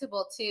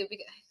connectable too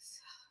because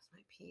my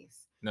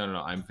piece. No,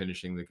 I'm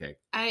finishing the cake.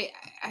 I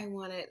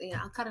want it.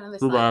 I'll cut it on this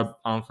Too side.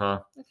 bad.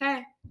 Okay.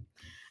 Okay.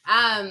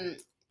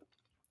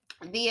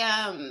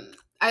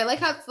 I like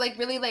how it's like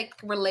really like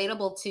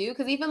relatable too,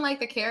 because even like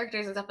the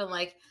characters and stuff and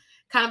like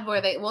kind of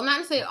where they, well, not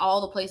necessarily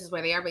all the places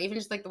where they are, but even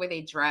just like the way they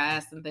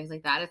dress and things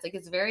like that. It's like,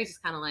 it's very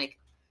just kind of like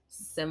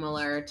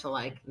similar to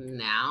like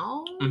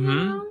now. Mm-hmm. You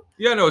know?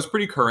 Yeah, no, it's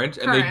pretty current.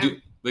 And they do,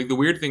 like, the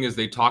weird thing is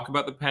they talk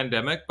about the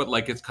pandemic, but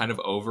like it's kind of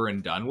over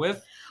and done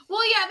with. Well,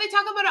 yeah, they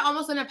talk about it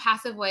almost in a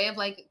passive way of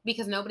like,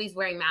 because nobody's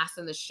wearing masks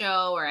in the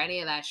show or any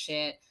of that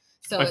shit.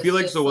 So I feel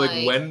like, so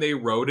like when they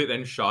wrote it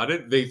and shot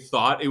it, they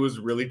thought it was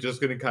really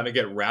just going to kind of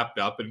get wrapped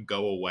up and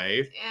go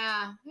away.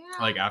 Yeah.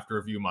 Like after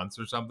a few months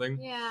or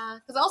something. Yeah.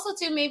 Because also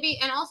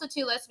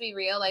too, let's be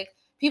real, like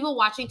people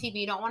watching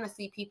TV don't want to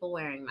see people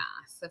wearing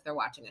masks if they're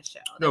watching a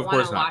show. They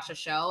want to watch a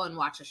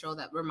show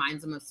that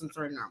reminds them of some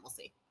sort of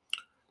normalcy.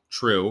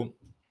 True.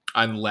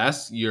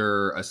 Unless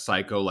you're a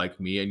psycho like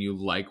me and you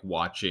like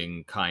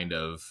watching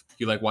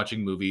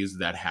movies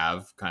that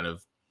have kind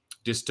of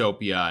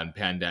dystopia and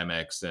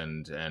pandemics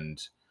and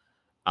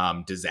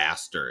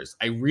disasters.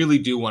 I really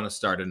do want to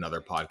start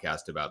another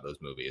podcast about those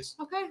movies.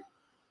 Okay.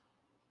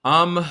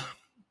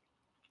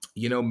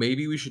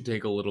 Maybe we should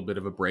take a little bit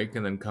of a break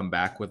and then come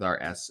back with our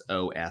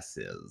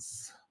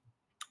SOSs.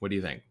 What do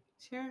you think?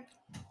 Sure.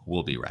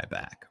 We'll be right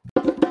back.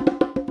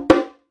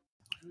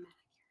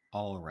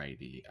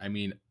 Alrighty. I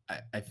mean,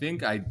 I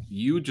think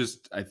you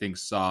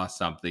saw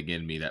something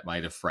in me that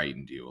might have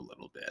frightened you a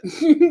little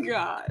bit.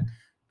 God.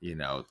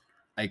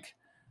 Like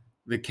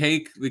the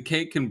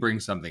cake can bring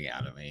something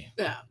out of me.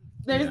 Yeah.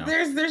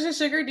 There's a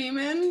sugar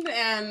demon,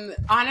 and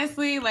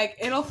honestly, like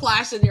it'll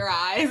flash in your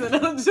eyes and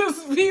it'll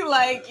just be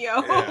like,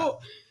 yo,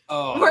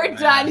 yeah. We're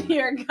done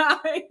here,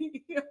 guys.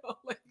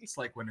 It's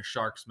like when a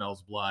shark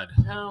smells blood.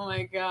 Oh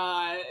my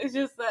god. It's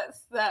just that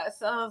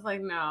so I was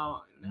like,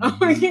 no,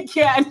 you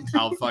can't.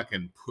 I'll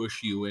fucking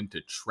push you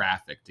into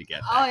traffic to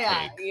get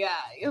that cake. Yeah,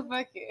 you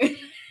fucking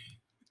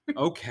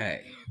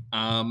okay.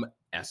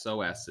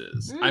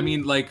 SOSs. I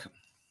mean, like,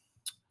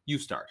 you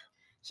start.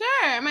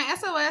 Sure. My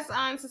SOS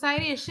on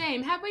society is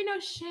shame. Have we no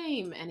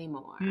shame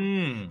anymore?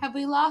 Have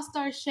we lost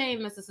our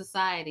shame as a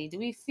society? Do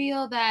we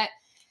feel that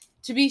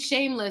to be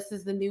shameless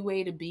is the new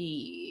way to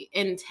be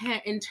in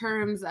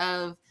terms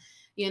of,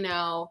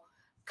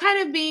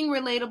 kind of being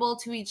relatable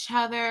to each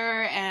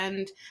other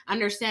and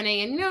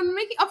understanding and,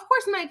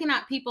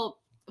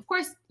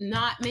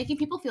 not making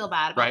people feel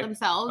bad about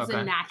themselves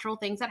and natural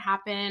things that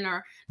happen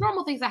or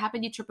normal things that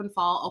happen. You trip and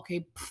fall.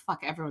 Okay,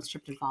 fuck, everyone's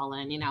tripped and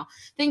fallen,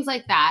 things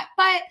like that.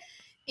 But,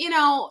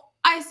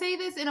 I say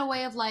this in a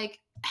way of like,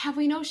 have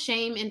we no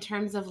shame in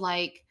terms of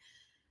like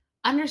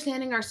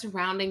understanding our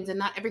surroundings and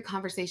not every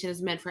conversation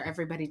is meant for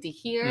everybody to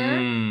hear.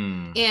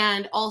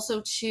 And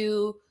also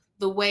to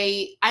the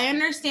way I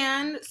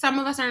understand some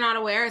of us are not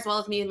aware, as well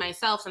as me and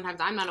myself. Sometimes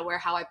I'm not aware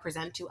how I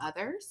present to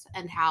others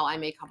and how I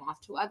may come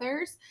off to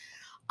others.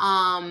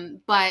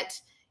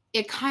 But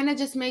it kind of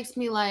just makes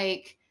me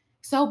like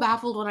so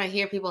baffled when I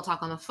hear people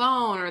talk on the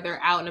phone or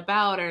they're out and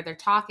about or they're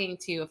talking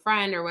to a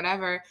friend or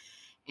whatever.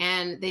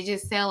 And they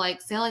just say like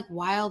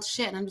wild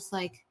shit. And I'm just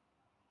like,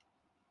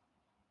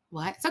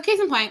 what? So case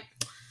in point,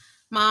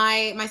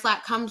 my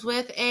Slack comes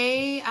with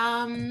a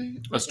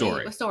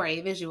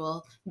story,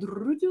 visual,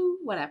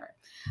 whatever.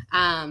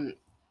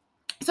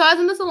 So I was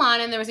in the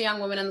salon and there was a young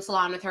woman in the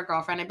salon with her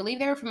girlfriend. I believe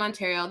they were from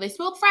Ontario. They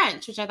spoke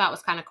French, which I thought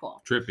was kind of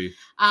cool. Trippy.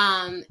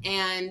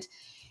 And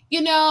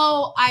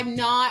I'm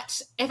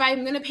not, if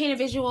I'm going to paint a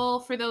visual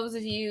for those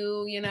of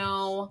you,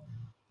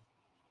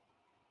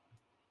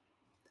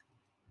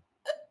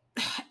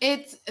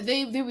 it's,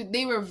 they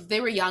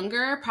were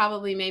younger,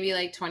 probably maybe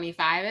like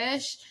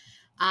 25-ish.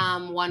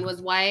 One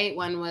was white,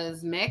 one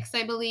was mixed,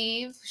 I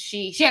believe.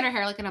 She had her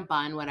hair like in a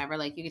bun, whatever.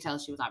 Like you could tell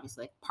she was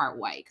obviously like part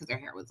white because her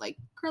hair was like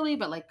curly,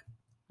 but like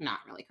not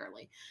really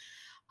curly.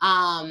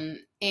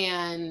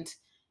 And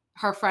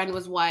her friend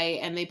was white,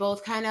 and they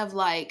both kind of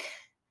like,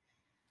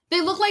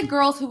 they look like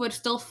girls who would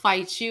still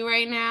fight you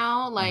right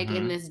now, like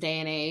in this day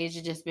and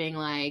age, just being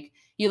like,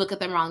 you look at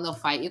them wrong, they'll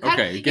fight you. Get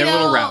a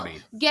little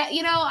rowdy.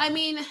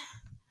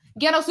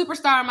 Ghetto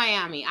Superstar in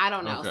Miami. I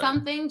don't know. Okay.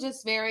 Something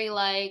just very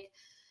like,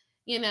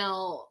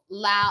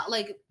 loud.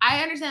 Like,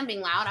 I understand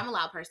being loud. I'm a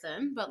loud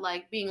person, but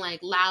like being like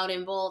loud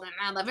and bold, and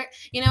I love it.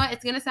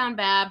 It's going to sound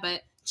bad,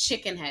 but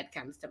chicken head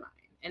comes to mind.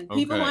 And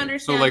people who Okay.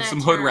 understand So like that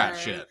some hood rat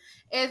term shit.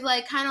 is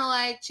like kind of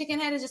like chicken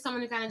head is just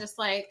someone who kind of just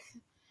like,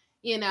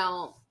 you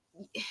know,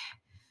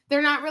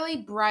 they're not really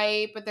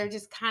bright, but they're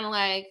just kind of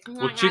like.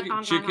 Well,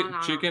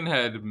 chicken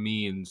head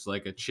means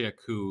like a chick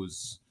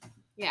who's,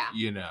 Yeah.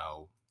 you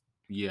know,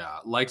 yeah,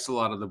 likes a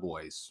lot of the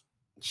boys.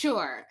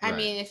 Sure. I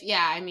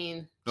Right.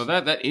 mean. No,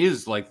 that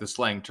is like the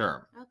slang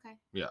term. Okay.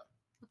 Yeah.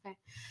 Okay.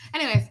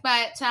 Anyways,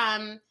 but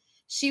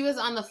she was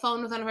on the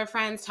phone with one of her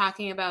friends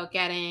talking about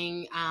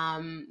getting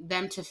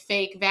them to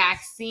fake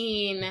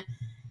vaccine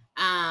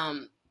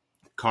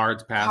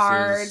Cards,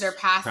 passes, so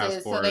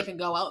passport. they could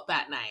go out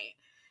that night.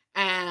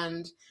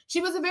 And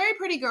she was a very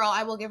pretty girl.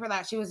 I will give her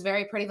that. She was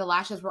very pretty. The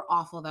lashes were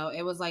awful though.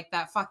 It was like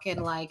that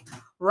fucking like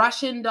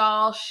Russian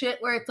doll shit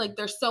where it's like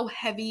they're so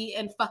heavy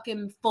and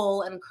fucking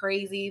full and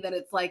crazy that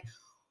it's like,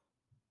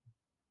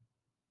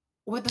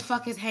 what the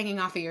fuck is hanging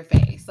off of your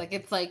face? Like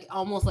it's like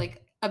almost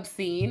like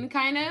obscene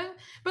kind of.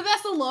 But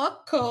that's the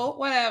look. Cool.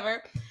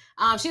 Whatever.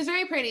 She was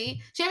very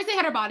pretty. She obviously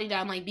had her body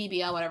done like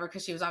BBL, whatever,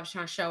 because she was obviously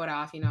trying to show it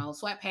off, you know,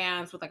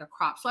 sweatpants with like a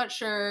crop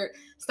sweatshirt.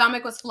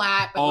 Stomach was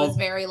flat, but it was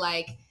very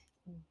like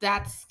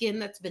that skin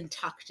that's been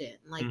tucked in.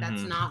 Like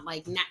that's not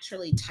like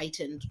naturally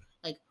tightened,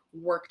 like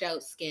worked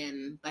out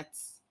skin.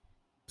 That's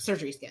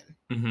surgery skin.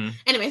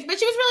 Anyways, but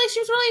she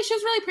was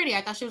really pretty.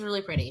 I thought she was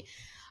really pretty.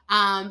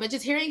 But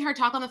just hearing her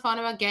talk on the phone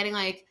about getting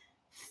like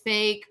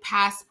fake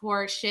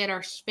passport shit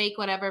or fake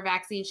whatever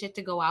vaccine shit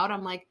to go out,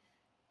 I'm like,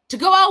 to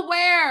go out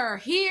where?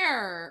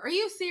 Here? Are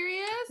you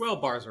serious? Well,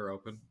 bars are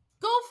open.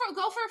 Go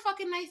for a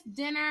fucking nice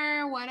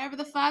dinner, whatever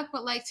the fuck.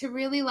 But like to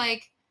really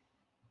like,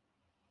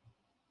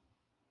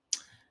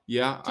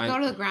 yeah, go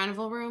to the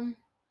Granville Room.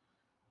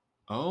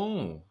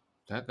 Oh,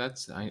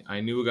 that's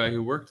I knew a guy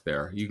who worked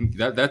there. You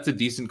can that's a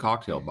decent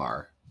cocktail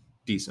bar,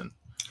 decent.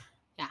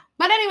 Yeah,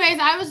 but anyways,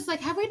 I was just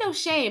like, have we no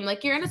shame?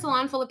 Like you're in a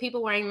salon full of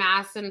people wearing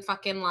masks and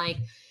fucking like,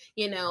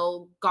 you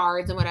know,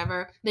 guards and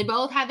whatever. They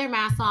both had their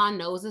masks on,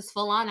 noses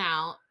full on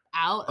out.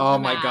 Oh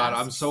my god,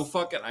 I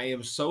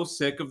am so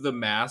sick of the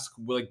mask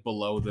like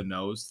below the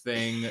nose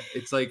thing.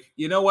 It's like,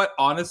 you know what?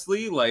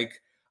 Honestly,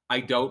 like I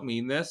don't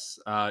mean this.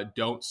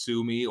 Don't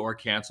sue me or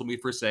cancel me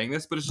for saying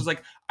this, but it's just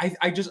like I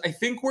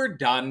think we're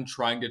done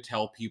trying to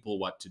tell people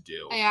what to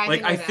do. Yeah,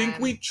 I think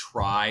we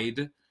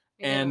tried,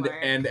 and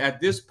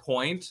at this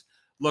point,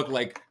 look,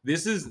 like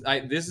this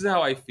is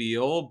how I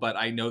feel, but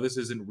I know this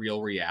isn't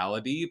real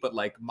reality. But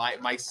like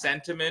my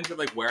sentiment of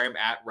like where I'm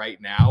at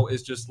right now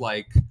is just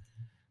like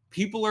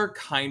people are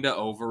kind of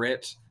over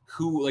it.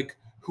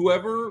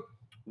 Whoever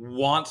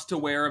wants to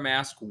wear a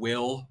mask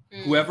will.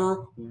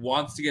 Whoever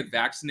wants to get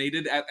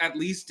vaccinated, at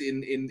least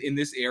in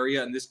this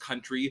area, in this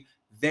country,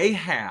 they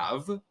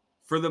have,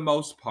 for the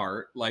most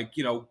part. Like,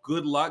 you know,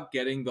 good luck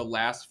getting the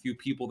last few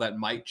people that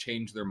might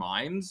change their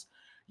minds.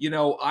 You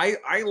know,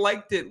 I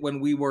liked it when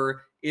we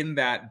were in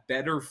that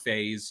better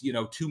phase, you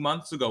know, 2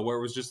 months ago, where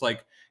it was just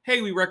like,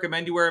 hey, we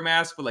recommend you wear a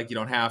mask, but like you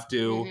don't have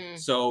to.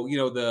 So, you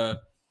know, the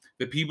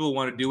people who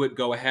want to do it,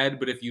 go ahead.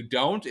 But if you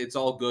don't, it's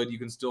all good. You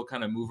can still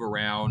kind of move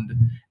around.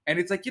 And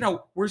it's like, you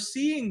know, we're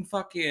seeing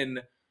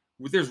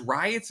there's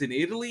riots in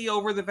Italy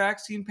over the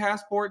vaccine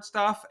passport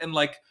stuff. And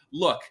like,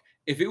 look,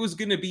 if it was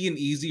going to be an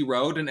easy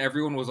road and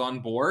everyone was on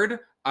board,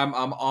 I'm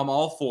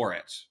all for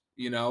it,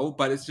 you know.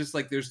 But it's just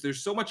like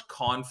there's so much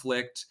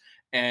conflict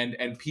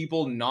and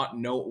people not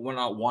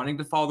wanting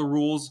to follow the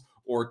rules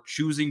or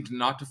choosing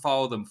not to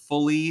follow them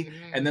fully.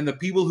 And then the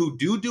people who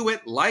do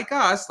it, like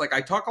us, like I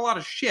talk a lot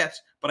of shit,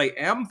 but I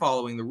am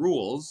following the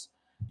rules,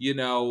 you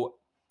know.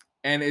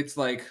 And it's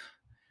like,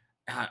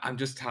 I'm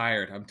just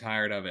tired. I'm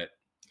tired of it.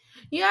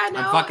 Yeah, no.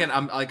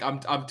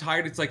 I'm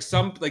tired. It's like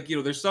you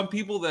know, there's some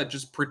people that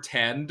just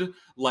pretend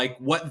like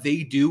what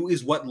they do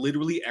is what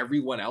literally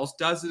everyone else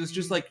does. And it's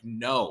just like,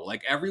 no,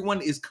 like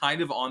everyone is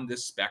kind of on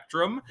this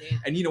spectrum. Yeah.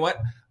 And you know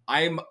what?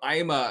 I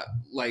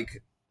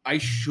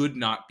should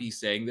not be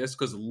saying this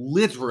because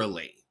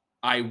literally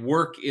I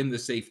work in the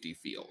safety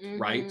field,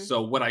 right?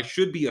 So what I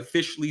should be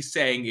officially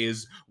saying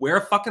is wear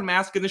a fucking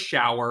mask in the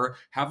shower,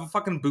 have a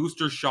fucking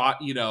booster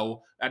shot, you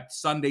know, at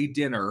Sunday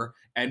dinner,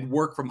 and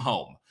work from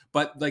home.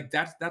 But like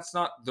that's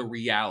not the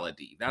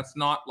reality. That's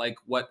not like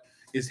what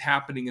is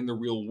happening in the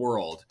real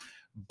world.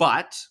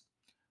 But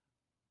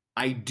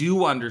I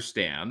do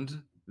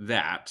understand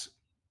that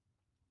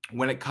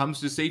when it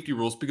comes to safety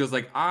rules, because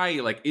like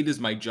it is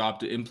my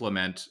job to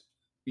implement,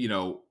 you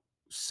know,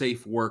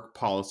 safe work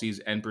policies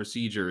and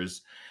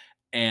procedures,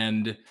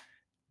 and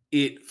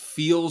it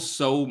feels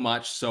so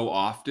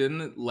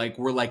often like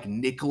we're like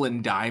nickel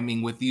and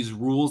diming with these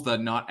rules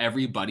that not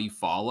everybody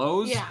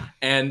follows. Yeah.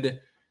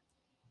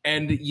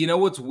 And you know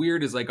what's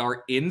weird is like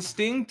our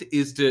instinct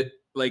is to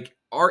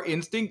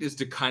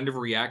kind of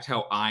react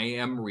how I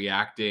am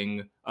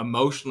reacting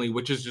emotionally,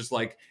 which is just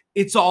like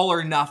it's all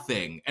or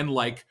nothing, and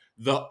like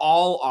the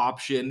all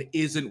option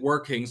isn't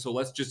working, so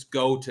let's just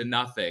go to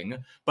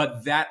nothing.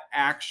 But that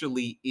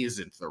actually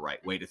isn't the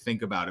right way to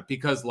think about it,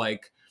 because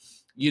like,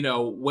 you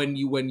know, when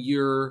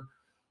you're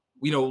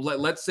you know,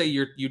 let's say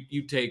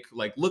you take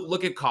like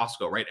look at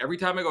Costco, right? Every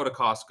time I go to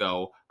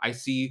Costco, I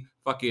see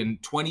fucking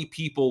 20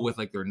 people with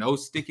like their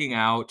nose sticking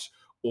out,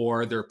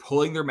 or they're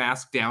pulling their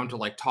mask down to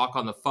like talk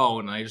on the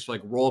phone, and I just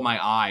like roll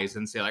my eyes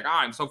and say like,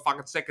 "Ah, I'm so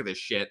fucking sick of this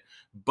shit."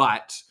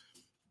 But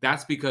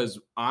that's because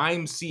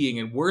I'm seeing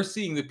and we're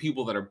seeing the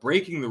people that are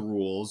breaking the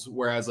rules.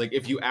 Whereas, like,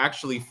 if you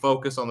actually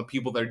focus on the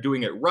people that are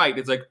doing it right,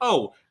 it's like,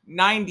 oh,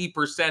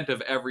 90%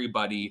 of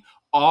everybody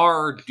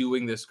are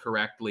doing this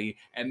correctly.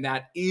 And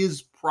that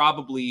is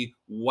probably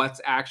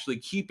what's actually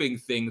keeping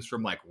things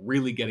from like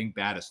really getting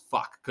bad as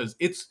fuck. Because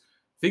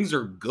things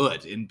are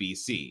good in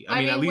BC.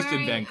 I mean, at least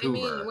in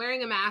Vancouver.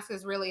 Wearing a mask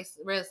is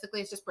realistically,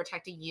 it's just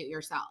protecting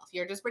yourself.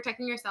 You're just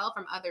protecting yourself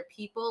from other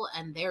people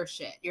and their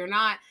shit. You're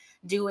not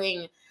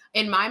doing,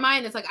 in my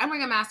mind, it's like, I'm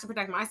wearing a mask to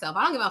protect myself.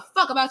 I don't give a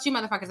fuck about you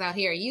motherfuckers out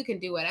here. You can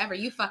do whatever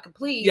you fucking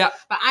please. Yeah.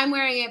 But I'm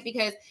wearing it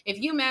because if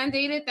you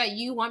mandated that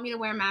you want me to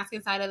wear a mask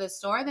inside of the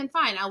store, then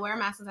fine, I'll wear a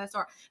mask inside the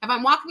store. If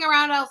I'm walking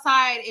around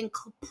outside in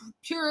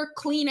pure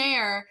clean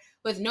air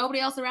with nobody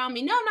else around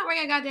me, no, I'm not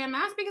wearing a goddamn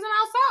mask because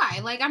I'm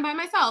outside. Like, I'm by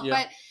myself. Yeah.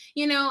 But,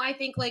 you know, I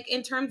think, like,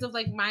 in terms of,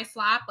 like, my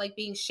slap, like,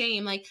 being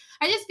shame, like,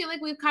 I just feel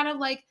like we've kind of,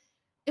 like,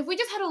 if we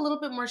just had a little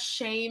bit more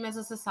shame as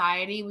a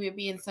society, we would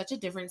be in such a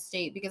different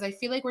state, because I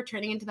feel like we're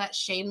turning into that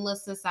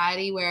shameless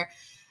society where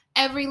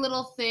every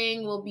little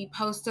thing will be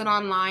posted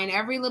online.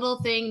 Every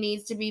little thing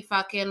needs to be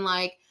fucking,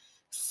 like,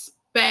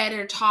 sped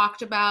or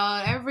talked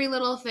about. Every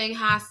little thing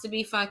has to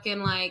be fucking,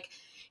 like,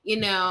 you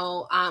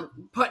know,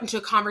 put into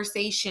a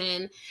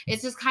conversation.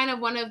 It's just kind of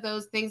one of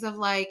those things of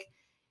like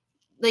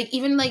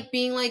even like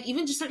being like,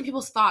 even just certain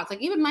people's thoughts,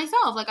 like even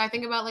myself, like I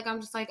think about, like, I'm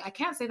just like, I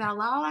can't say that out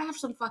loud. I have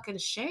some fucking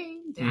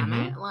shame, damn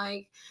it.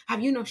 Like,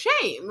 have you no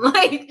shame?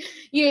 Like,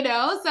 you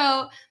know,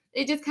 so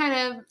it just kind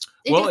of,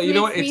 it Well, just you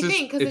know makes what? me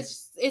think,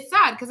 because it's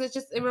sad, because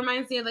it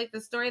reminds me of like the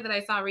story that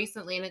I saw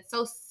recently, and it's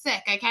so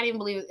sick. I can't even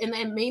believe it. And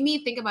it made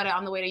me think about it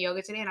on the way to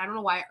yoga today, and I don't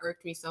know why it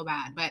irked me so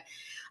bad, but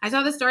I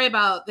saw this story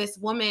about this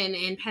woman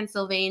in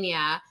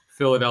Pennsylvania.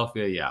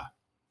 Philadelphia, yeah.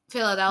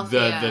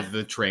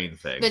 The train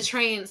thing. The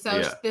train.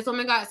 So this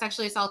woman got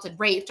sexually assaulted,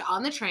 raped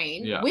on the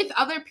train with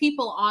other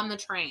people on the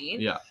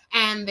train. Yeah.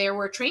 And there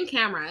were train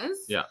cameras.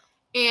 Yeah.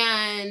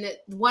 And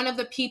one of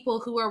the people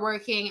who were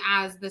working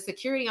as the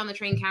security on the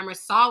train camera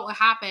saw what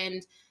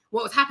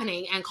was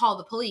happening, and called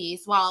the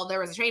police while there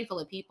was a train full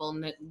of people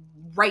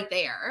right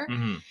there.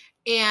 Mm-hmm.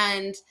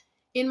 And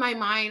in my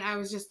mind, I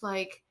was just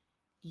like,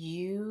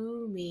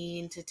 you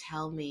mean to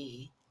tell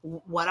me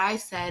what I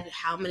said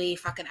how many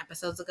fucking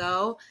episodes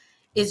ago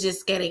is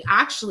just getting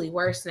actually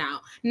worse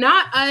now?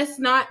 Not us,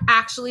 not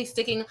actually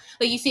sticking,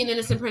 like, you see an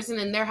innocent person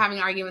and they're having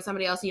an argument with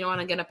somebody else and you don't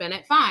want to get up in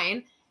it,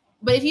 fine.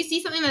 But if you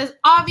see something that is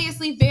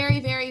obviously very,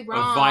 very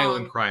wrong, a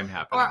violent crime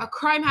happening, or a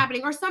crime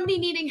happening, or somebody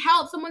needing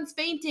help, someone's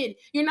fainted,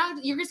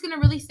 you're just gonna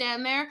really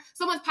stand there.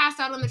 Someone's passed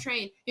out on the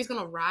train, you're just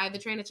gonna ride the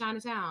train to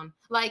Chinatown.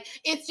 Like,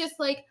 it's just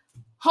like,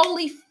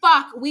 holy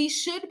fuck, we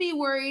should be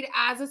worried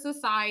as a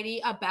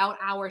society about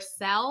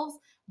ourselves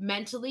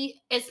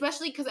mentally,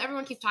 especially because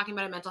everyone keeps talking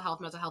about mental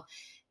health.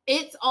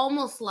 It's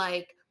almost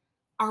like,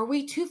 are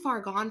we too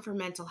far gone for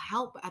mental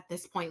health at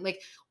this point?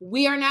 Like,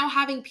 we are now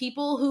having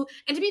people who,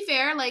 and to be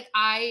fair, like,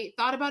 I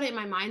thought about it in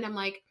my mind. I'm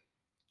like,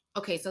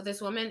 okay, so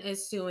this woman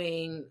is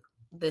suing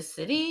the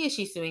city. Is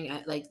she suing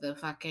like the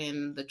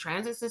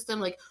transit system?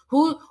 Like,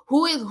 who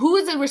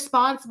is it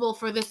responsible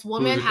for this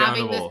woman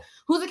having this?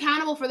 Who's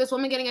accountable for this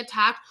woman getting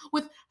attacked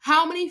with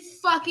how many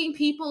fucking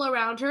people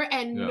around her,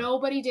 and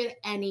nobody did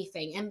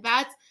anything? And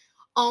that's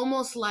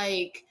almost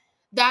like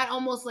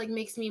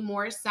makes me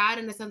more sad,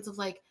 in the sense of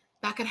like,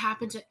 that could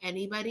happen to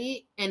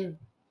anybody, and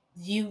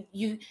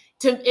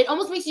it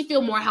almost makes you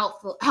feel more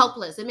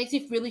helpless. It makes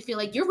you really feel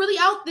like you're really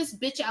this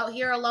bitch out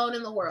here alone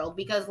in the world,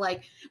 because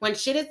like, when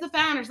shit hits the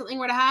fan or something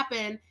were to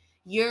happen,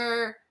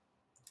 you're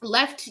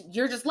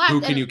just left. Who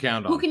can you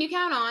count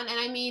on? And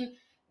I mean,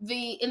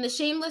 in the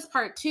shameless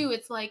part too,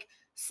 it's like,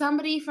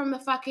 somebody from the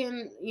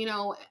fucking, you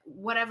know,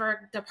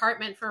 whatever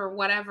department for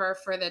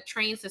the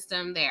train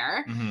system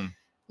there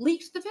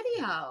leaked the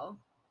video.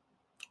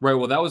 Right.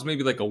 Well, that was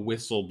maybe like a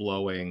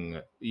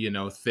whistleblowing, you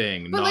know,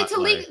 thing. But like,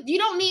 leak, you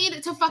don't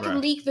need to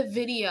fucking leak the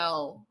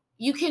video.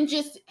 You can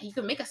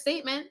make a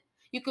statement.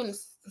 You can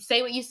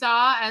say what you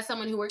saw as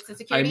someone who works in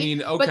security. I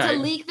mean, okay. But to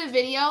leak the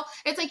video,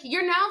 it's like,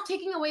 you're now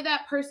taking away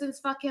that person's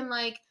fucking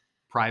like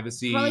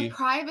privacy.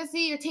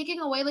 You're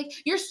taking away, like,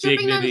 you're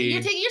stripping dignity.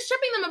 You're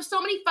stripping them of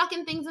so many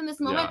fucking things in this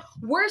moment,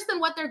 worse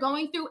than what they're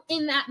going through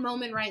in that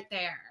moment right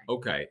there.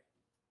 Okay.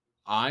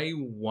 I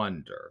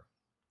wonder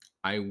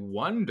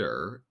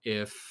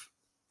if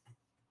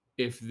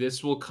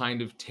this will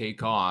kind of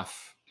take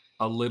off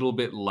a little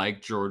bit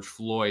like George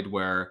Floyd,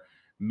 where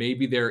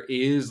maybe there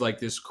is like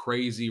this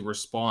crazy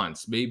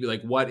response. Maybe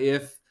like, what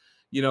if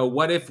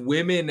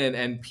women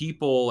and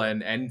people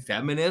and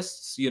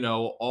feminists, you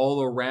know,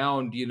 all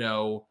around, you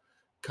know,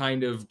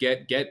 kind of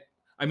get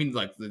I mean,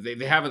 like,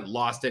 they haven't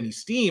lost any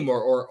steam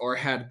or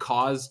had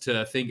cause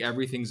to think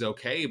everything's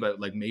okay,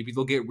 but like, maybe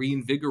they'll get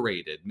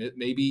reinvigorated.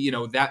 Maybe, you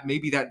know, that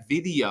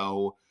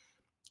video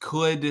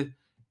could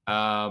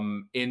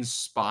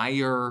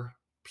inspire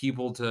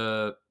people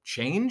to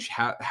change,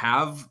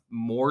 have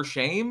more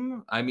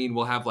shame. I mean,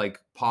 we'll have like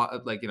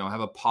have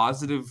a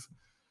positive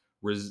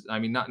I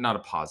mean, not a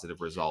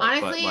positive result,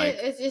 Honestly, but like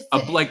it's just a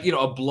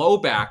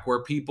blowback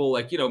where people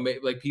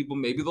people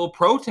maybe they'll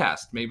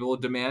protest, maybe they'll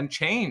demand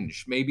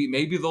change, maybe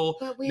they'll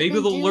but we've maybe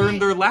been they'll learn doing-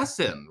 their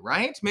lesson,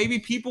 right? Maybe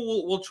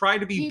people will try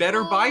to be better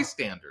People-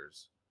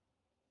 bystanders.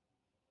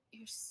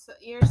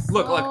 You're so,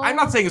 Look, I'm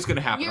not saying it's going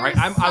to happen, you're right?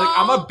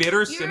 I'm a bitter,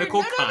 you're-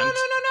 cynical no, cunt. No.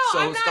 So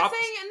I'm not stop.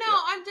 saying no.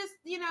 Yeah. I'm just,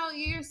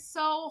 you're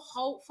so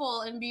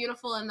hopeful and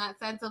beautiful in that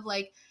sense of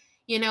like,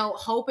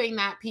 hoping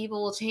that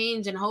people will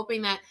change and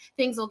hoping that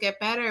things will get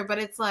better. But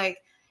it's like,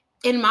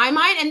 in my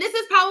mind, and this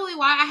is probably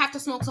why I have to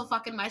smoke so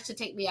fucking much to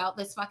take me out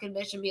this fucking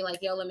bitch and be like,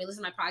 yo, let me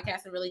listen to my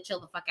podcast and really chill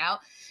the fuck out.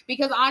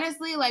 Because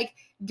honestly, like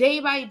day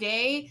by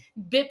day,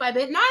 bit by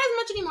bit, not as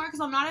much anymore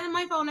because I'm not in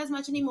my phone as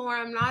much anymore.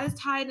 I'm not as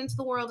tied into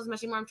the world as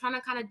much anymore. I'm trying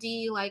to kind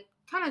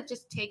of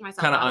just take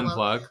myself Kind of out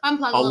unplug.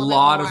 Unplug A little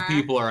lot bit of more.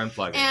 people are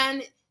unplugging.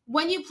 And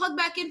when you plug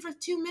back in for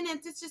 2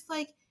 minutes, it's just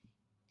like,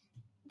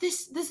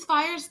 this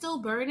fire's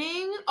still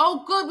burning.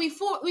 Oh, good. We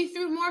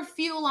threw more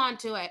fuel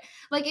onto it.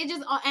 Like it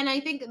just, and I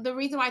think the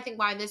reason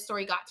why this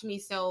story got to me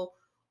so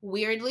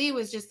weirdly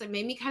was just it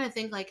made me kind of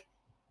think like,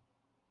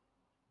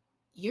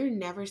 you're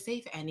never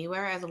safe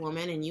anywhere as a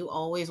woman, and you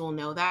always will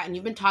know that. And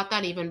you've been taught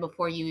that even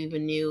before you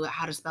even knew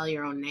how to spell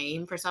your own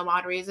name for some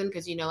odd reason,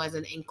 because as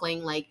an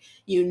inkling, like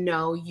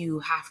you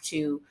have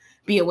to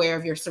be aware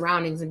of your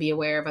surroundings and be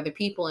aware of other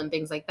people and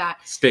things like that.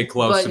 Stay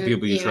close to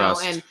people you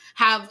trust. And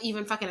have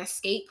even fucking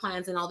escape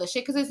plans and all this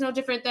shit, because it's no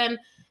different than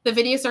the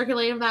video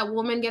circulating of that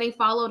woman getting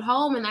followed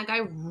home and that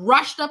guy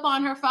rushed up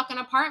on her fucking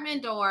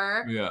apartment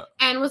door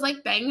and was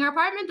like banging her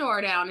apartment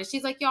door down. And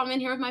she's like, yo, I'm in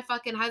here with my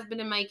fucking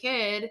husband and my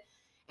kid.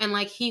 And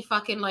like he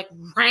fucking like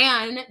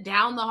ran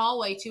down the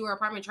hallway to her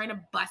apartment trying to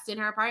bust in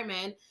her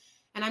apartment.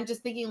 And I'm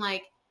just thinking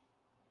like,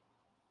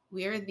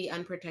 we're the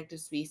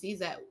unprotected species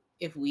that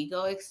if we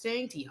go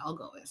extinct, y'all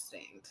go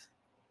extinct.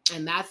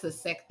 And that's the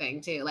sick thing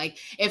too. Like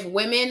if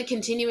women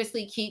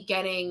continuously keep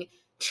getting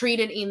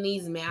treated in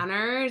these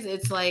manners,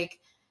 it's like,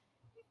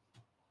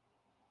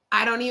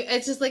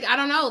 it's just like, I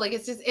don't know. Like,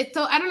 it's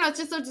so, I don't know. It's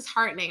just so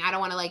disheartening. I don't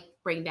want to like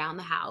bring down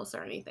the house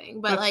or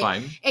anything, but that's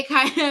fine. It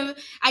kind of,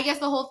 I guess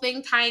the whole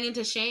thing tying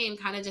into shame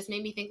kind of just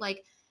made me think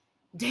like,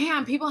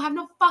 damn, people have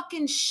no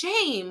fucking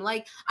shame.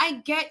 Like,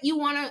 I get you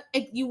want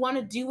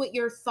to do what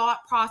your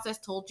thought process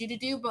told you to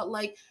do, but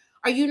like,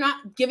 are you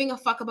not giving a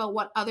fuck about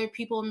what other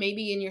people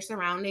maybe in your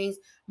surroundings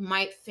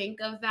might think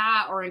of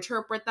that or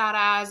interpret that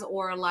as,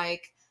 or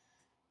like,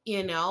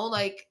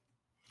 like,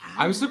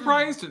 I'm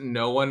surprised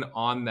no one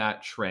on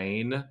that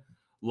train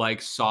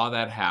like saw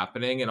that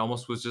happening and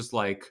almost was just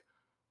like,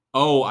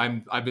 oh,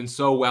 I've been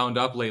so wound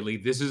up lately.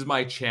 This is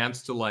my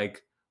chance to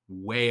like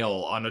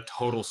wail on a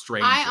total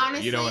stranger. I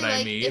honestly, you know what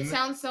I mean? It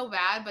sounds so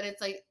bad, but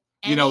it's like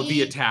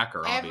the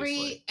attacker.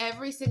 Obviously,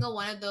 every single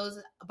one of those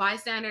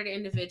bystander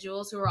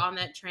individuals who were on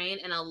that train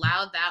and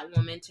allowed that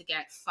woman to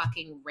get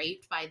fucking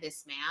raped by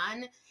this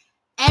man.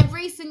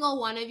 Every single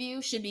one of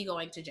you should be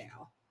going to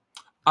jail.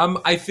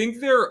 I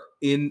think they're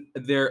in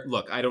there.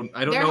 Look, I don't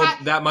know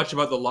that much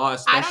about the law,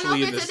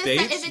 especially in the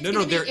States.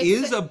 No, there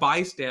is a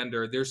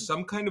bystander. There's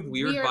some kind of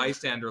weird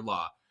bystander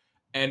law.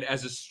 And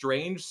as a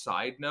strange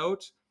side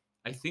note,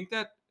 I think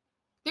that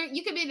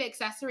you could be an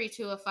accessory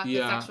to a fucking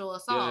sexual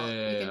assault.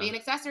 You can be an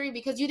accessory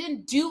because you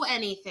didn't do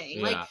anything.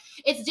 Yeah. Like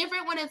it's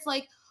different when it's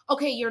like,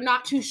 okay, you're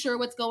not too sure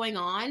what's going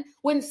on.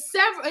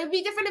 It'd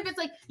be different if it's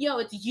like, yo,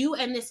 it's you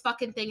and this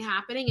fucking thing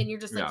happening, and you're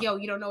just like, yo,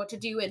 you don't know what to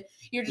do, and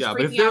you're just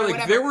freaking out.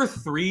 But if there were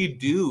 3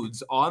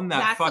 dudes on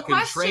that fucking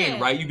train,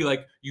 right? You'd be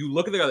like, you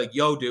look at the guy like,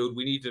 yo, dude,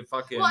 we need to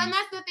fucking. Well, and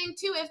that's the thing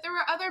too. If there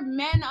were other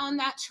men on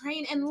that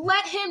train, and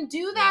let him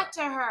do that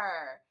to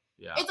her.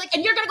 Yeah. It's like,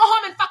 and you're gonna go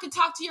home and fucking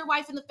talk to your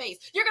wife in the face.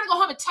 You're gonna go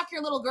home and tuck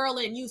your little girl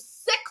in, you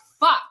sick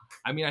fuck.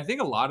 I mean, I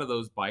think a lot of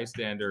those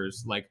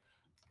bystanders, like,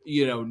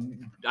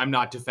 I'm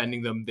not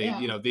defending them. They,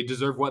 they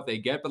deserve what they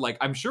get, but like,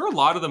 I'm sure a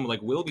lot of them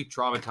like will be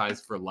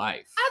traumatized for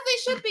life. As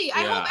they should be.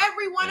 I hope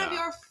every one of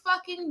your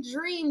fucking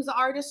dreams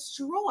are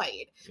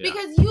destroyed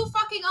because you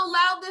fucking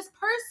allowed this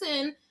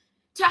person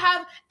to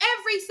have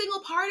every single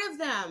part of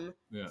them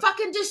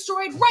fucking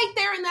destroyed right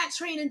there in that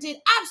train and did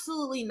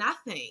absolutely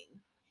nothing.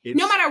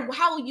 No matter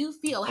how you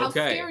feel, how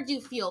scared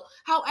you feel,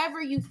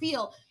 however you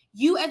feel,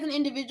 you as an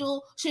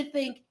individual should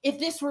think, if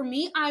this were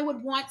me, I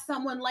would want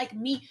someone like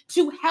me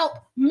to help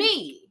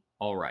me.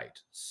 All right.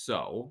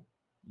 So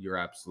you're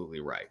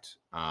absolutely right.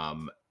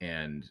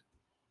 And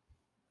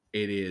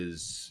it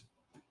is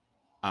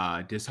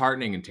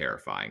disheartening and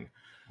terrifying.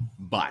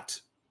 But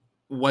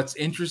what's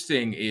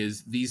interesting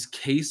is these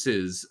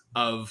cases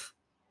of,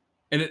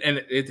 and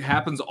it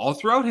happens all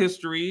throughout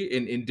history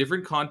in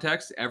different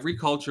contexts, every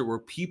culture where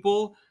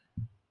people.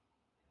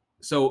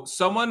 So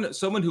someone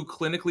who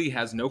clinically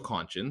has no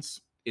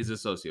conscience is a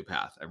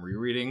sociopath. I'm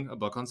rereading a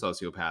book on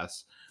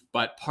sociopaths,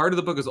 but part of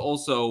the book is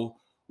also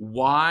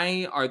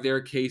why are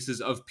there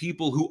cases of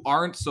people who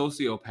aren't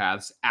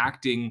sociopaths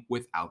acting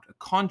without a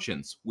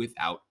conscience,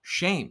 without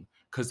shame?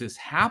 because this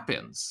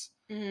happens.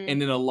 Mhm.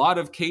 And in a lot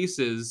of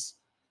cases,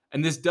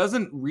 and this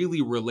doesn't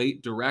really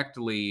relate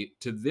directly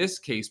to this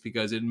case,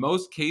 because in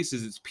most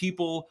cases it's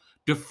people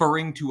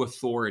deferring to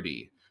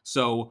authority.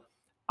 So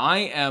I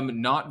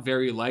am not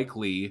very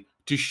likely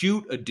to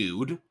shoot a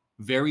dude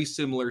very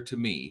similar to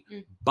me.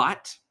 Mm.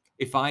 But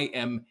if I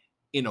am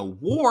in a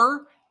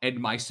war and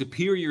my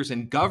superiors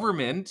in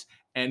government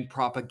and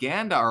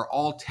propaganda are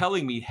all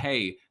telling me,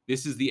 hey,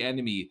 this is the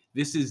enemy,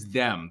 this is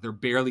them, they're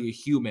barely a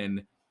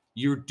human,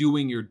 you're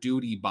doing your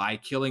duty by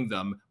killing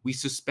them, we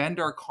suspend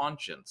our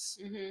conscience.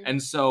 Mhm.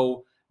 And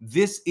so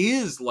this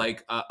is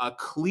like a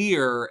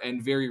clear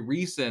and very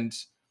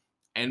recent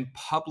and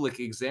public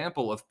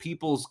example of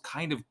people's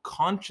kind of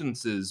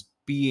consciences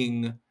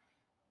being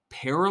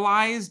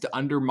paralyzed,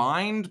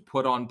 undermined,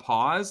 put on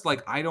pause.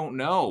 Like, I don't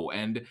know.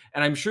 And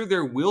I'm sure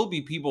there will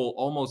be people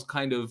almost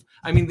kind of,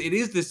 I mean, it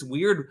is this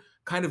weird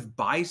kind of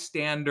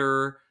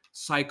bystander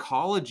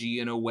psychology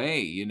in a way,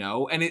 you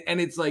know? And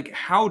it's like,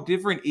 how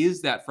different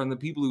is that from the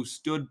people who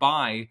stood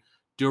by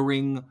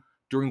during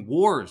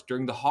wars,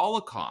 during the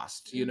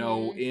Holocaust, you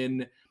know,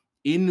 in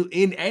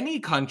any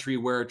country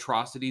where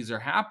atrocities are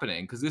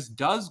happening, because this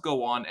does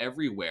go on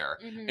everywhere.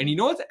 Mhm. And you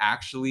know what's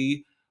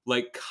actually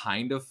like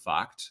kind of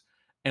fucked?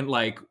 And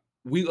like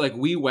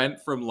we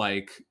went from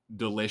like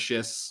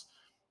delicious,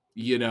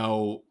 you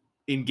know,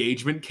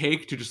 engagement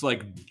cake to just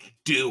like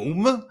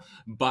doom.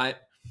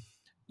 But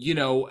you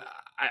know,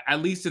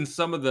 at least in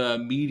some of the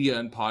media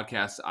and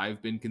podcasts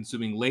I've been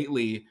consuming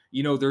lately,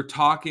 you know, they're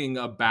talking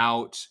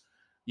about,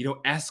 you know,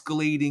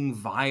 escalating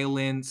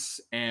violence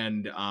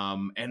and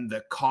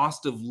the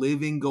cost of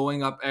living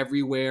going up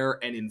everywhere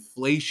and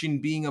inflation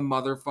being a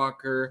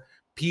motherfucker,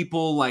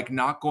 people like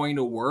not going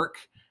to work.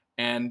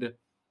 And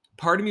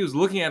part of me was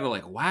looking at it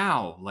like,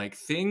 wow, like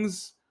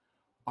things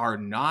are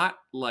not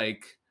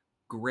like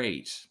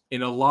great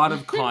in a lot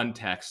of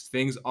contexts.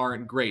 Things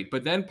aren't great.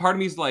 But then part of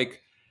me is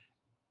like,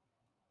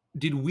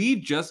 did we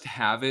just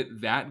have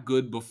it that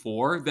good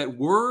before that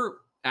we're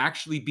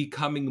actually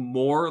becoming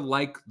more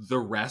like the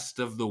rest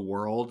of the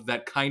world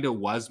that kind of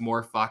was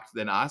more fucked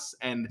than us?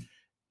 And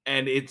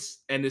it's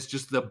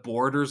just the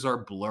borders are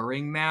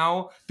blurring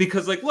now?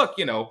 Because like, look,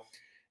 you know,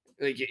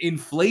 like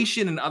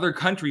inflation in other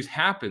countries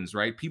happens,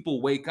 right? People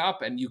wake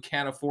up and you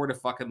can't afford a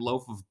fucking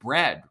loaf of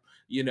bread.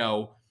 You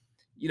know,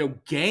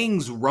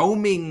 gangs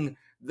roaming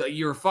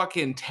your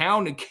fucking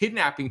town and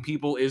kidnapping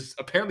people is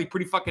apparently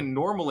pretty fucking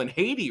normal in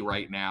Haiti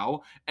right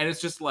now. And it's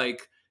just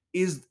like,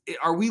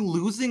 are we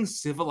losing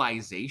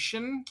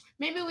civilization?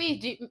 Maybe we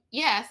do.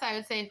 Yes, I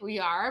would say we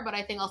are, but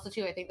I think also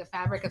too, I think the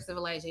fabric of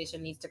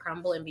civilization needs to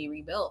crumble and be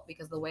rebuilt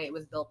because the way it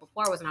was built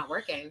before was not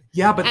working.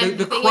 Yeah, but And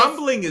the the thing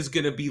crumbling is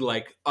going to be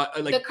like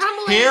The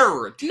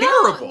crumbling-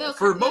 terrible No,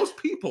 for most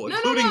people, no,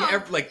 including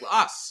no. like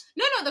us.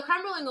 No, the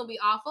crumbling will be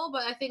awful,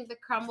 but I think the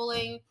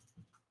crumbling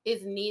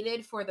is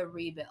needed for the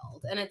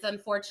rebuild. And it's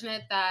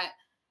unfortunate that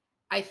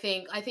I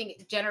think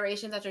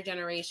generations after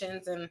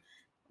generations, and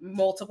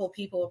multiple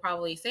people will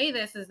probably say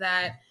this, is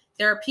that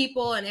there are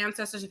people and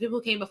ancestors and people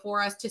who came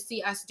before us to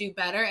see us do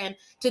better, and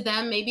to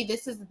them maybe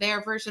this is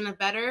their version of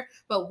better,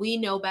 but we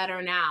know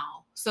better now.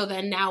 So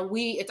then now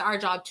it's our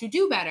job to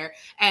do better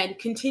and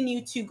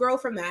continue to grow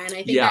from that. And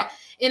I think that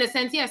in a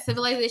sense, yes,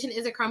 civilization,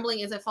 is it crumbling?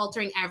 Is it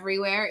faltering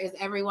everywhere? Is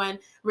everyone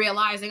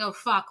realizing, oh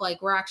fuck,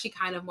 like we're actually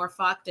kind of more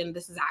fucked and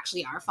this is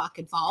actually our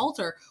fucking fault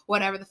or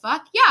whatever the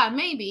fuck? Yeah,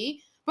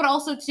 maybe. But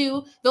also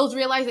too, those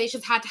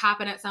realizations had to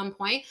happen at some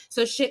point.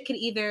 So shit could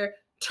either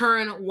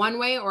turn one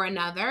way or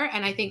another.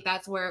 And I think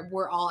that's where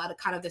we're all at a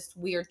kind of this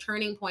weird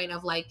turning point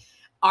of like,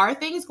 are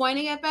things going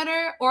to get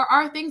better or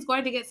are things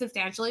going to get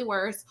substantially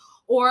worse?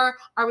 Or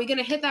are we going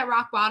to hit that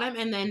rock bottom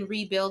and then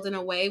rebuild in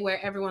a way where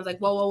everyone's like,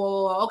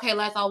 whoa, okay,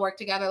 let's all work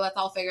together. Let's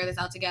all figure this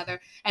out together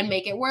and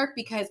make it work.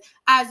 Because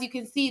as you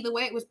can see, the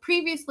way it was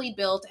previously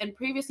built and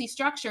previously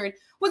structured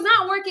was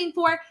not working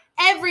for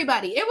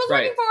everybody. It was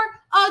working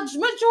for a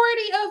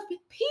majority of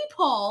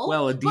people.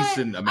 Well, a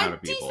decent amount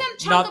of people. A decent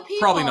chunk of people.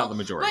 Probably not the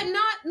majority. But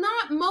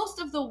not most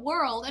of the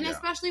world. And Yeah.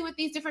 especially with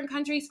these different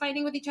countries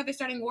fighting with each other,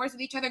 starting wars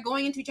with each other,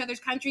 going into each other's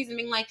countries and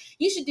being like,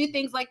 you should do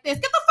things like this.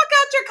 Get the fuck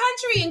out your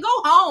country and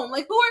go home.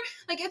 Like,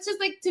 it's just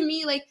like, to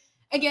me, like,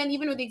 again,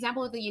 even with the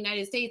example of the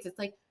United States, it's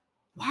like,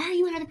 why are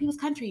you in other people's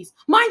countries?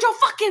 Mind your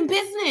fucking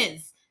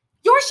business.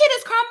 Your shit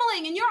is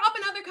crumbling and you're up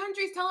in other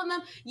countries telling them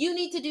you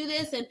need to do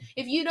this, and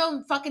if you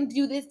don't fucking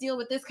do this deal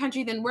with this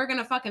country, then we're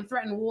gonna fucking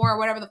threaten war or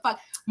whatever the fuck.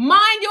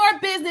 Mind your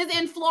business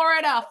in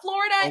Florida.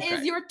 Florida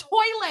is your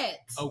toilet.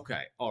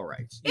 Okay, all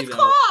right. It's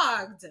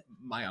clogged.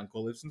 My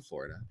uncle lives in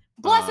Florida.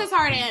 Bless his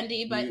heart,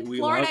 Andy, but we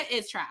Florida love-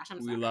 is trash.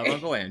 I'm sorry. We love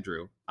Uncle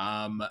Andrew.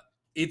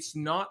 It's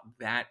not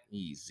that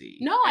easy.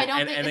 No, I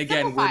don't think and it's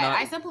again, simplified. we're not,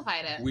 I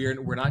simplified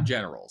it. we're not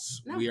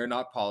generals. No. We are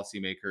not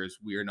policymakers.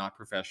 We are not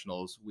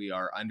professionals. We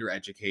are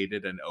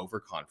undereducated and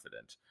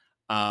overconfident.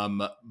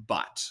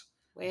 But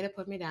Way to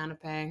put me down a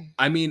peg.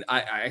 I mean,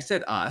 I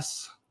said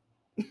us.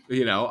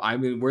 You know, I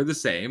mean, we're the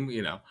same.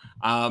 You know,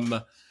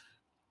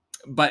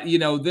 but you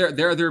know,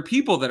 there are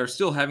people that are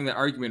still having that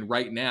argument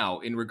right now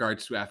in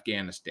regards to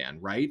Afghanistan.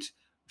 Right?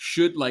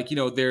 Should, like, you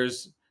know,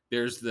 there's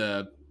there's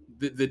the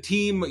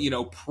team, you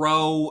know,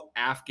 pro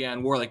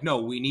Afghan war, like,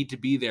 no, we need to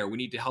be there. We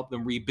need to help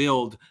them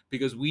rebuild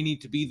because we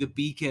need to be the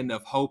beacon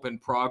of hope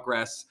and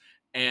progress.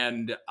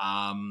 And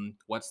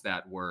what's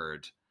that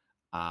word?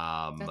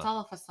 That's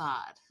all a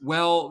facade.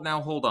 Well,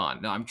 now hold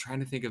on. No, I'm trying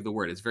to think of the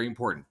word. It's very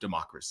important.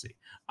 Democracy.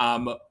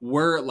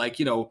 We're like,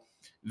 you know,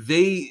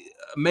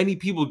 many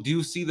people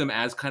do see them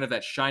as kind of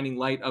that shining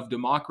light of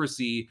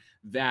democracy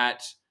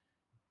that,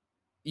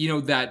 you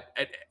know,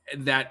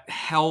 that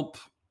help.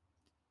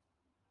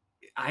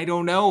 I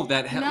don't know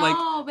that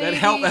No, that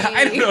help.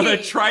 I don't know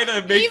that try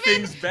to make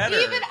things better.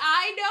 Even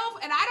I know,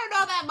 and I don't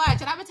know that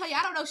much, and I'm gonna tell you,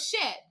 I don't know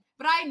shit,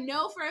 but I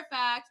know for a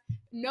fact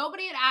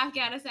nobody in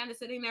Afghanistan is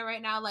sitting there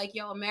right now like,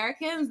 yo,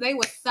 Americans, they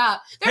what's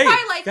up? They're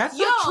probably like, that's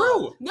yo, not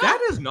true. no.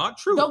 That is not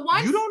true. The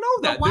ones- you don't know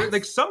the that. ones-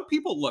 Like some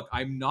people, look,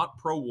 I'm not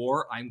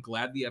pro-war. I'm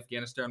glad the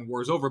Afghanistan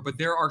war is over, but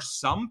there are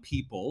some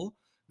people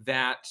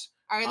that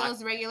Are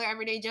those regular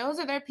everyday Joes,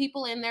 or they're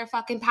people in their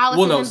fucking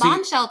palaces and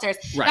bomb shelters?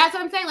 Right. That's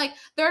what I'm saying. Like,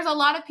 there's a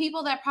lot of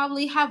people that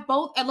probably have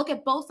both and look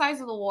at both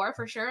sides of the war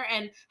for sure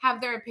and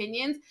have their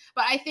opinions.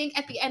 But I think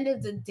at the end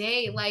of the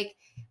day, like,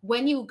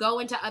 when you go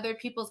into other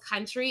people's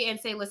country and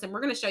say, listen,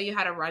 we're going to show you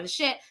how to run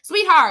shit,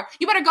 sweetheart,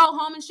 you better go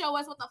home and show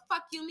us what the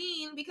fuck you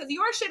mean, because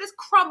your shit is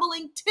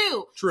crumbling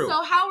too. True.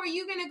 So how are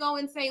you going to go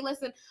and say,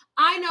 listen,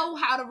 I know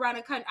how to run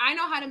a country, I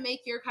know how to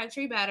make your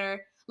country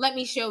better, let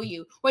me show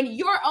you, when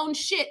your own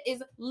shit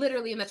is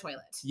literally in the toilet?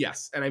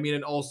 Yes. And I mean,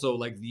 and also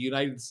like the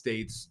United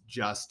States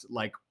just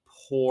like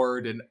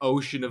poured an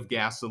ocean of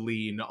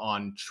gasoline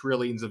on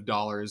trillions of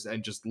dollars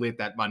and just lit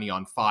that money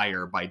on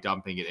fire by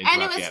dumping it into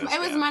Afghanistan. It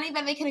was money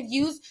that they could have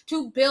used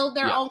to build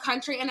their own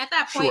country. And at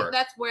that point, Sure.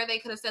 that's where they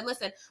could have said,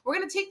 listen, we're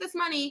going to take this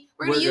money,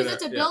 we're going to use it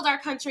to build our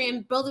country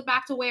and build it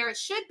back to where it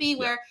should be,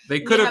 where they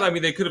could have, I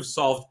mean, they could have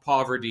solved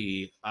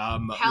poverty,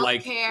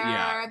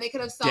 healthcare, they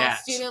could have solved debt,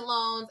 student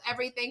loans,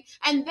 everything.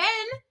 And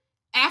then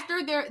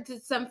after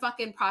there's some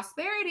fucking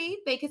prosperity,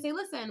 they could say,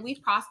 listen,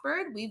 we've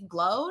prospered, we've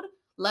glowed,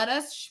 let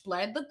us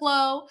spread the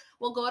glow.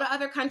 We'll go to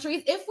other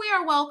countries if we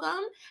are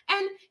welcome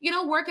and, you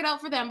know, work it out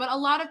for them. But a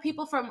lot of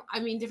people from, I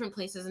mean, different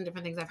places and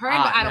different things I've heard,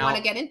 but I don't want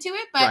to get into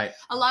it. But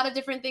a lot of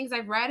different things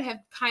I've read have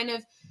kind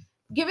of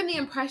given the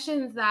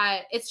impressions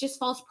that it's just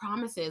false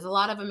promises. A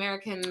lot of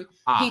American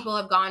people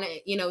have gone,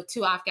 you know,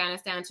 to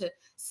Afghanistan to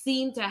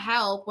seem to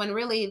help, when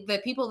really the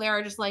people there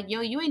are just like,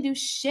 yo, you ain't do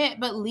shit,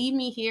 but leave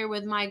me here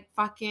with my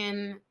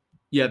fucking.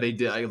 Yeah, they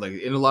did. Like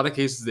in a lot of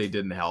cases, they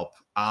didn't help.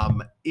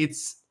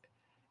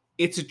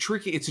 It's a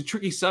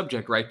tricky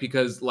subject, right?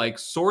 Because like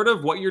sort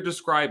of what you're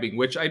describing,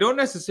 which I don't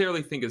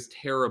necessarily think is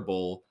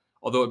terrible,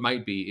 although it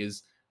might be,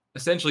 is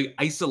essentially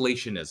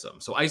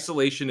isolationism. So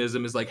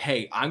isolationism is like,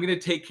 hey, I'm going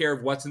to take care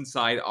of what's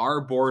inside our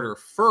border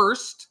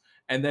first,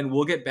 and then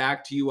we'll get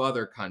back to you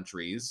other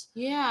countries.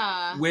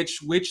 Yeah.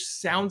 Which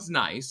sounds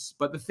nice,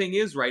 but the thing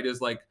is, right, is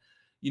like,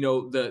 you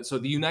know, the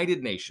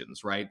United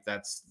Nations, right?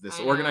 That's this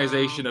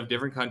organization of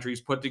different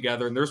countries put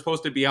together, and they're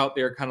supposed to be out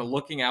there kind of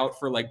looking out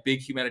for like big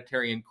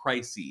humanitarian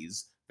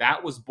crises.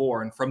 That was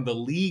born from the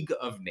League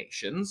of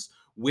Nations,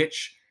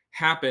 which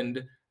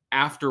happened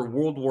after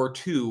World War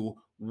II,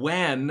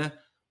 when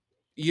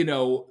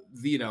the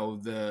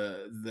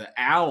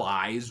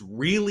Allies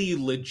really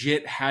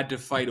legit had to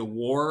fight a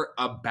war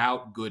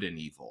about good and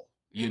evil.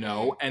 You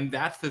know, and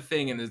that's the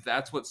thing. And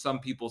that's what some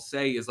people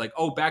say is like,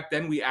 oh, back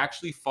then we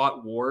actually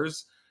fought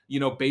wars,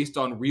 you know, based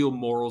on real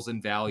morals and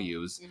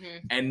values.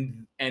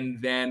 And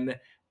then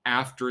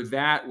after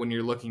that, when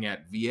you're looking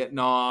at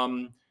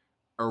Vietnam,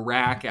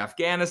 Iraq,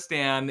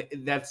 Afghanistan,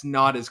 that's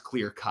not as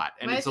clear cut.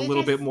 And it's a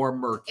little bit more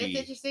murky. It's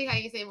interesting how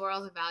you say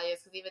morals and values,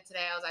 because even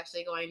today I was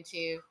actually going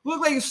to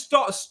look like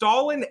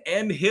Stalin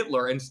and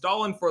Hitler, and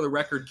Stalin, for the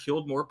record,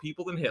 killed more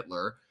people than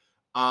Hitler.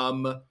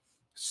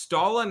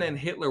 Stalin and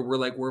Hitler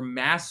were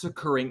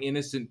massacring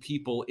innocent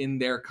people in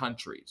their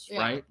countries,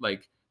 right?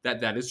 Like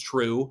that is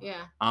true.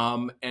 Yeah.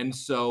 And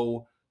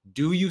so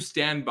do you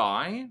stand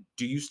by?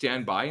 Do you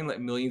stand by and let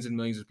millions and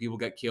millions of people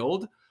get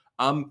killed?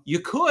 You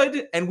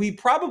could, and we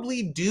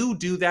probably do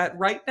that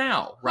right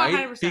now,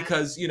 right? 100%.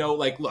 Because, you know,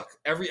 like, look,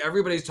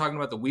 everybody's talking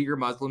about the Uyghur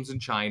Muslims in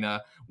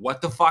China.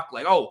 What the fuck?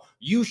 Like, oh,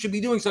 you should be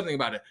doing something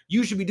about it.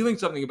 You should be doing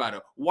something about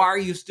it. Why are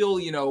you still,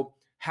 you know,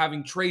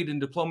 having trade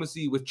and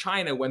diplomacy with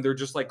China when they're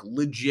just like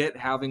legit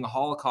having a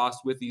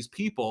Holocaust with these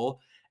people?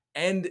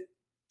 And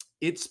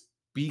it's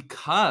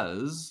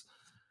because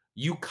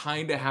you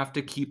kind of have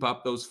to keep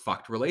up those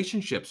fucked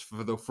relationships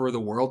for the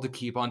world to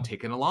keep on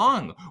ticking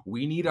along.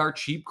 We need our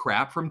cheap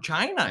crap from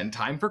China in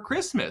time for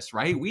Christmas,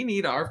 right? We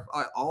need all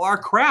our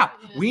crap.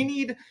 We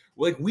need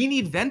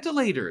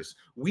ventilators.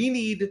 We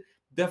need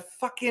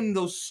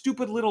those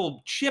stupid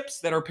little chips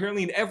that are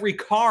apparently in every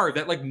car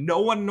that like no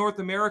one in North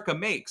America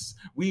makes.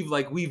 We've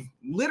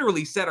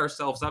literally set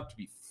ourselves up to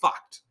be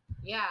fucked.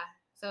 Yeah.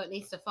 So it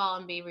needs to fall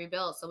and be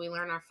rebuilt. So we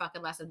learn our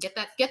fucking lesson. Get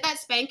that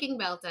spanking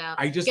belt out.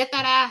 Get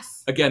that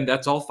ass. Again,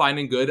 that's all fine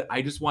and good.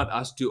 I just want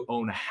us to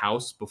own a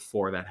house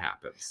before that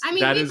happens. I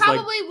mean, we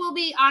probably will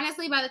be,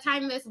 honestly, by the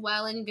time this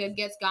well and good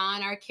gets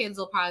gone, our kids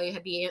will probably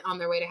be on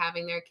their way to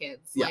having their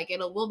kids. Yeah. Like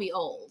we'll be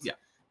old. Yeah.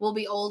 we'll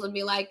be old and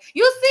be like,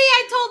 you see,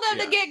 I told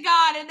them to Yes. get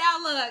God, and now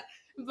look.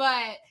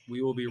 But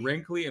We will be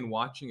wrinkly and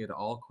watching it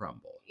all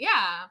crumble.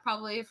 yeah,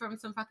 probably from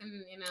some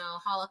fucking,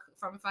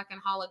 from fucking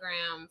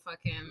hologram,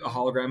 fucking. A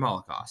hologram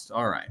holocaust.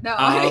 All right. No,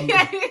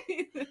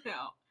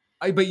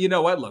 no. But you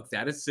know what? Look,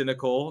 that is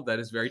cynical. That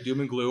is very doom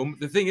and gloom.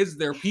 The thing is,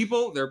 there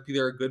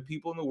are good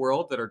people in the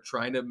world that are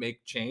trying to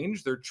make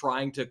change. They're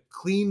trying to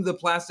clean the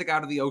plastic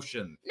out of the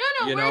ocean.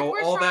 No, You we're, know,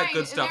 we're all that trying.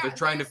 good stuff. They're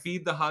trying to There's-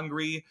 feed the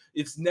hungry.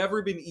 It's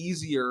never been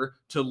easier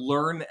to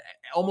learn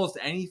almost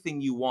anything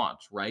you want,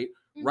 right?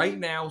 Right Mhm.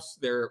 now,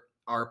 there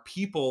are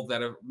people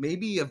that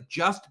have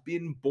just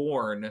been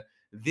born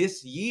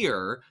this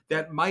year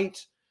that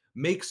might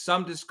make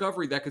some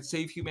discovery that could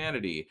save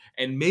humanity.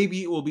 And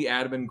maybe it will be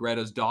Adam and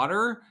Greta's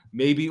daughter.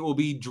 Maybe it will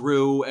be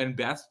Drew and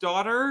Beth's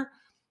daughter.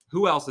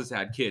 Who else has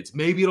had kids?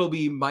 Maybe it'll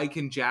be Mike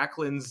and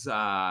Jacqueline's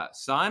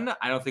son.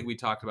 I don't think we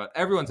talked about.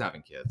 Everyone's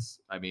having kids.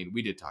 I mean,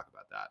 we did talk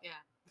about that.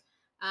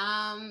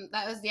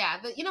 That was, yeah.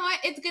 But you know what?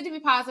 It's good to be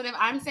positive.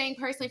 I'm saying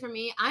personally for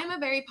me, I'm a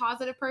very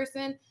positive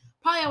person.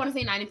 Probably I want to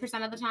say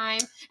 90% of the time.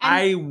 And,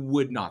 I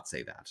would not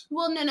say that.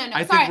 well, no. I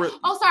think Sorry. we're-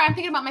 Oh, sorry. I'm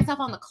thinking about myself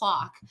on the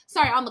clock.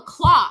 Sorry, on the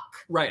clock.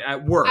 Right,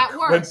 at work. At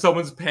work. When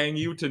someone's paying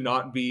you to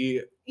not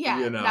be, Yeah,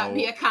 you not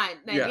be know, a cunt.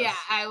 Then yes. yeah,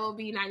 I will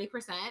be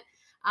 90%.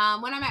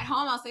 When I'm at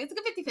home, I'll say it's a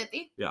good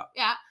 50-50. Yeah.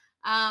 Yeah.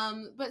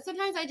 But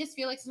sometimes I just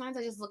feel like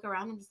I just look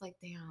around and I'm just like,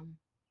 damn,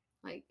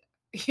 like,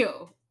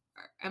 yo,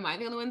 am I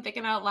the only one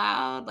thinking out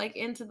loud, like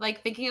into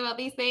like thinking about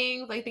these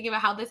things, like thinking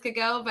about how this could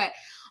go? But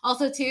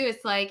also too,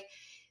 it's like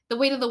the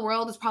weight of the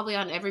world is probably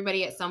on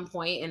everybody at some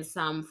point in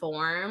some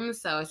form.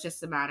 So it's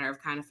just a matter of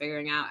kind of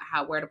figuring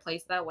out where to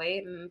place that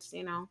weight and,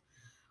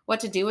 what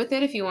to do with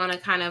it. If you want to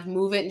kind of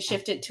move it and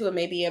shift it to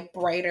maybe a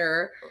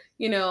brighter,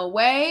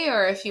 way,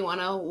 or if you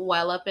want to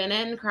well up in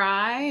it and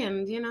cry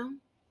and,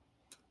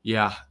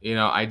 Yeah,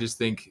 I just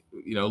think,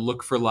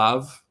 look for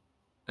love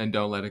and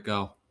don't let it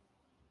go.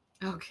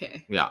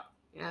 Okay. Yeah.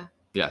 Yeah.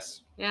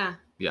 Yes. Yeah.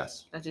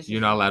 Yes. That's just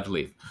You're not allowed to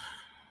leave.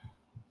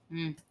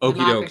 Okie Okie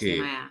Democracy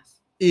dokie. my ass.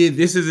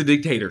 This is a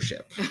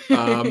dictatorship.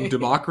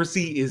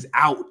 Democracy is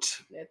out.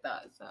 It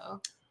does,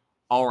 so.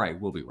 All right,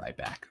 we'll be right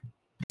back.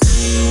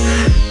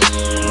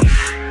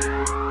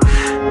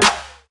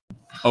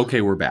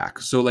 Okay, we're back.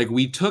 So like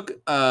we took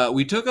a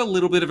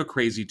little bit of a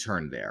crazy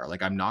turn there.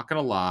 Like I'm not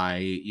gonna lie,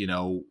 We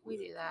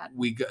do that.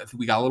 we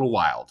got a little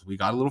wild. We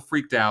got a little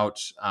freaked out.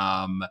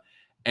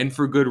 And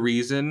for good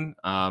reason.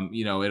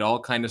 It all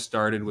kind of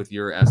started with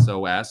your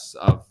SOS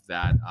of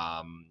that.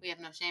 We have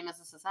no shame as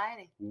a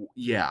society.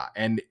 Yeah,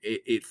 and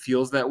it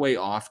feels that way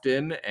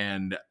often.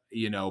 And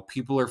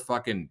people are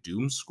fucking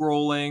doom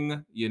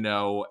scrolling.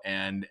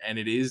 And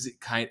it is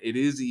kind of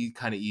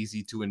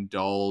easy to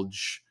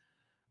indulge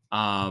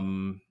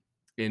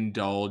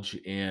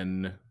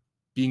in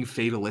being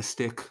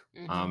fatalistic,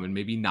 Mhm. and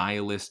maybe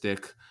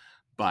nihilistic,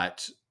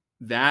 but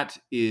that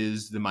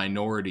is the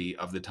minority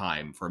of the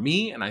time for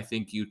me, and I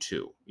think you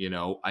too.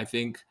 I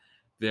think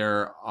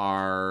there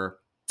are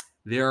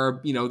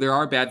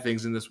bad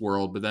things in this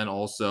world, but then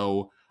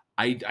also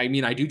I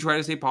mean I do try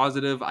to stay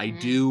positive. I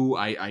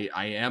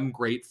am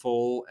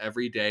grateful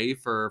every day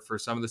for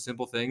some of the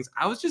simple things.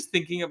 I was just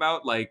thinking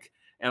about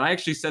and I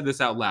actually said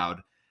this out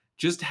loud,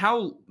 just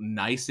how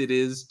nice it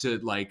is to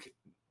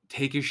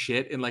take a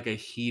shit in a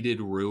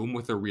heated room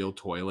with a real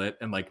toilet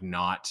and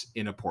not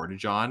in a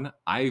porta-john.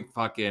 I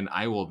don't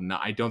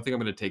think I'm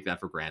gonna take that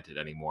for granted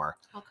anymore.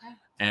 Okay.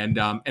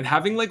 And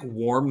having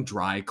warm,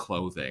 dry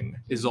clothing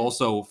is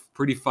also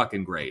pretty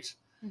fucking great.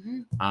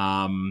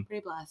 Mm-hmm.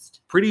 Pretty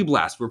blessed. Pretty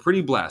blessed. We're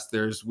pretty blessed.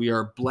 We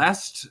are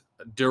blessed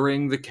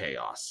during the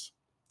chaos.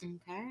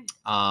 Okay.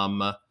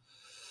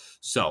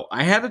 So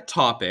I had a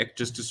topic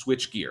just to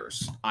switch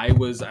gears. I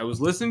was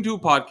listening to a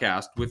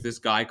podcast with this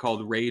guy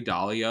called Ray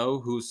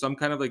Dalio, who's some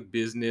kind of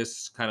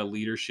business kind of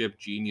leadership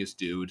genius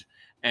dude,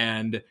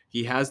 and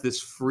he has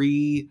this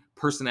free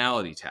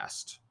personality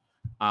test.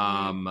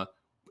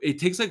 It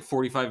takes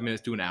 45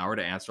 minutes to an hour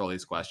to answer all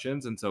these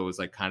questions, and so it was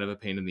kind of a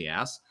pain in the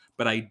ass.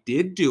 But I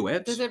did do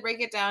it. Does it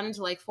break it down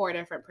into 4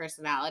 different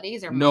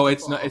personalities or no?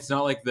 multiple? It's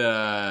not like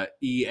the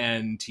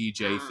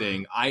ENTJ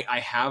thing. I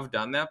have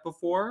done that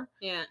before.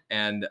 Yeah.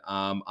 And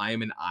I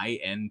am an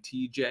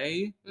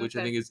INTJ, which I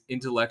Okay. think is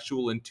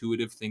intellectual,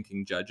 intuitive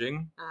thinking,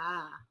 judging.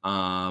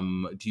 Ah.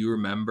 Do you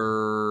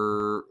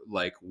remember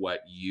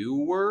what you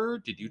were?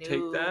 Did you take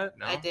No, that?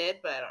 No, I did,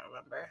 but I don't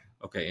remember.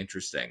 Okay,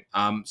 interesting.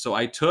 So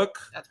I took.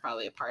 That's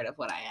probably a part of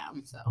what I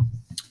am. So.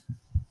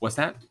 What's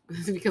that?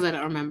 Because I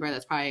don't remember.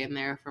 That's probably in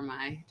there for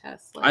my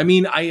test. I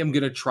mean, I am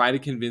going to try to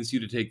convince you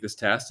to take this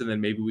test, and then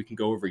maybe we can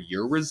go over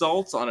your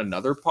results on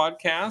another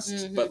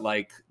podcast. Mhm. But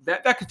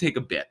that could take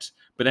a bit.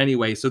 But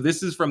anyway, so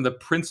this is from the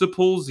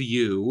Principles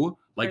U,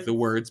 the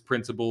words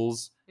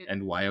principles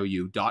and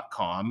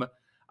YOU.com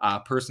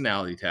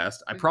personality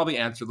test. I probably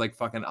answered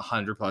fucking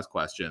 100+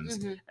 questions,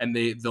 Mhm. and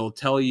they'll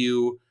tell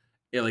you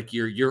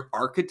your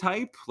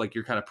archetype,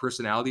 your kind of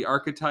personality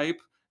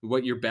archetype,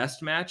 what your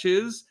best match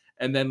is.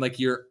 And then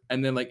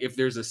if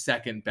there's a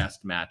second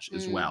best match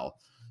as well.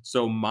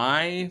 So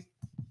my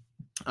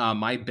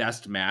my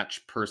best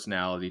match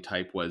personality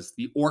type was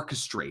the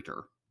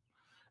orchestrator.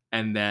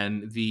 And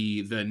then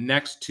the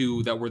next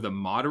two that were the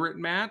moderate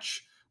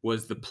match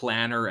was the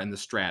planner and the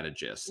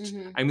strategist.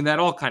 Mhm. I mean, that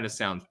all kind of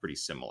sounds pretty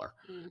similar.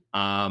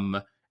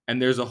 Mm.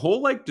 And there's a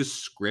whole like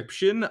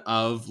description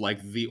of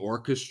like the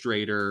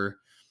orchestrator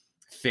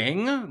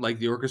thing, like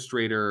the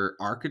orchestrator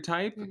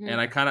archetype. Mhm.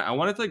 And I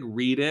wanted to like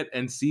read it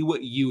and see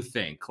what you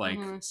think. Like,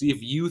 Mhm. see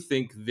if you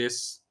think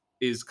this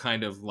is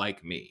kind of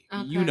like me.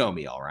 You Okay. know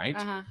me, all right?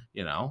 Uh-huh.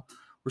 You know,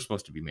 we're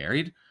supposed to be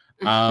married.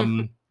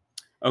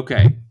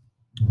 Okay.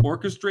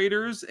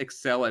 Orchestrators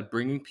excel at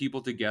bringing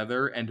people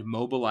together and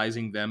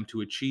mobilizing them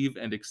to achieve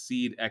and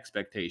exceed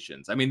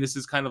expectations. I mean, this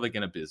is kind of like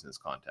in a business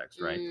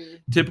context, right? Mm.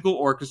 Typical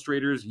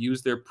orchestrators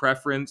use their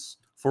preference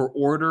for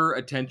order,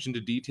 attention to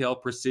detail,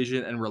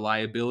 precision, and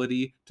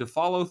reliability to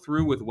follow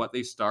through with what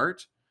they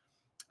start,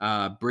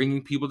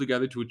 bringing people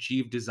together to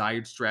achieve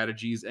desired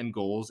strategies and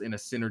goals in a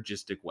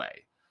synergistic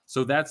way.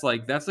 So that's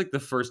like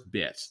the first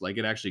bit. Like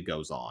it actually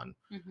goes on.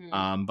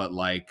 Mhm. But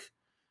like,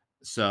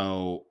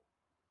 so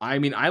I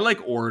mean, I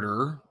like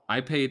order. I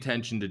pay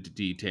attention to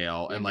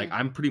detail, and like Mhm.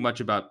 I'm pretty much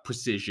about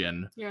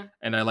precision, Yeah.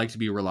 and I like to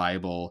be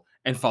reliable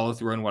and follow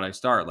through on what I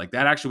start. Like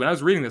that actually, when I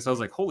was reading this, I was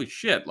like, holy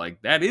shit,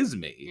 like that is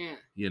me. Yeah.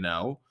 You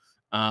know?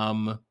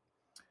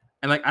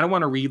 And like I don't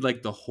want to read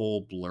like the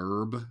whole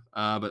blurb,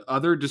 but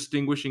other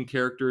distinguishing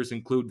characters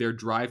include their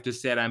drive to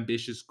set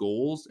ambitious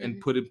goals and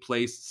Mhm. put in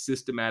place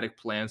systematic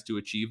plans to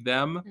achieve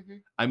them.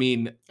 Mhm. I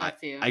mean,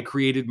 That's you. I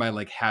created my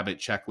like habit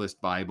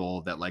checklist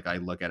Bible that like I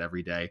look at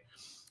every day.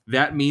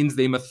 That means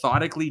they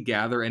methodically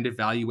gather and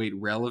evaluate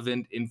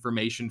relevant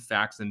information,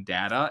 facts, and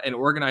data and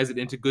organize it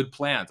into good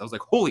plans. I was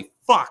like, holy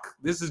fuck,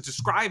 this is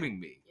describing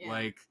me. Yeah.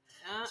 Like,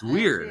 it's That's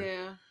weird.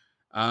 you.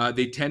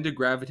 They tend to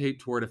gravitate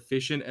toward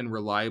efficient and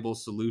reliable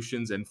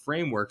solutions and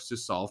frameworks to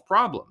solve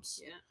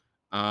problems.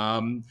 Yeah.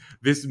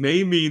 This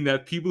may mean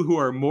that people who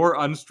are more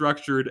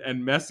unstructured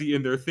and messy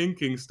in their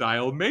thinking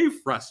style may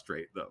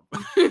frustrate them.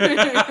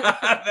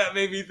 That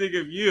made me think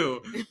of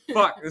you.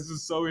 Fuck, this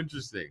is so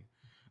interesting.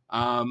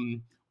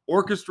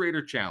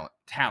 Orchestrator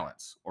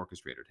talents.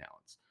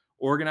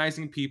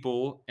 Organizing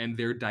people and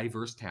their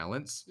diverse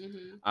talents.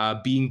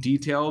 Mhm. Being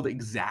detailed,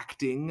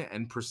 exacting,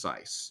 and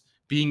precise.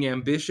 Being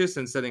ambitious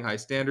and setting high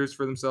standards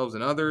for themselves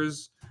and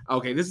others.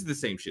 Okay, this is the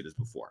same shit as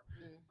before.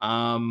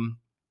 Mm.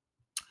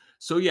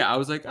 So yeah, I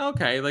was like,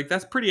 okay, like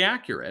that's pretty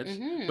accurate.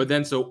 Mhm. But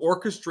then so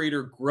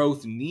orchestrator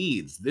growth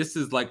needs. This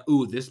is like,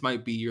 ooh, this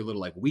might be your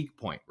little like weak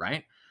point,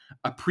 right?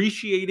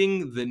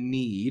 Appreciating the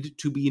need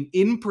to be an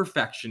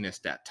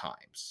imperfectionist at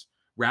times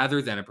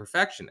rather than a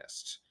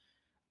perfectionist.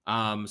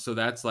 So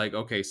that's like,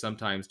 okay,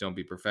 sometimes don't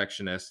be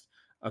perfectionist.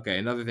 Okay,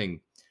 another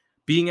thing,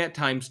 being at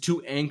times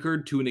too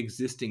anchored to an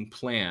existing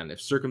plan if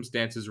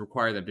circumstances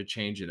require them to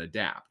change and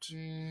adapt.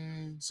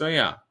 Mm. So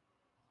yeah.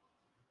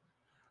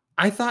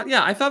 I thought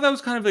that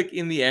was kind of like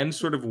in the end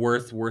sort of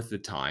worth the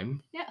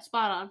time. Yeah,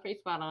 spot on. Pretty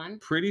spot on.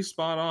 Pretty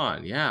spot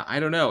on. Yeah, I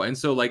don't know. And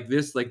so like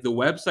this, like the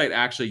website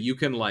actually you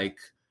can like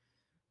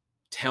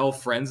tell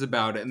friends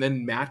about it and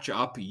then match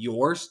up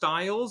your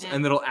styles Yeah.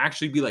 and it'll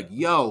actually be like,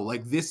 yo,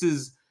 like this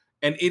is,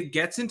 and it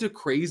gets into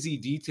crazy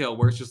detail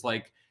where it's just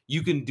like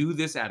you can do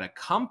this at a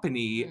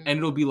company and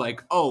it'll be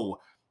like, oh,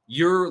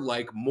 you're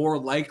like more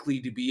likely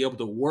to be able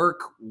to work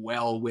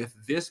well with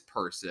this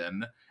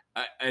person.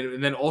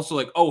 And then also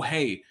like, oh,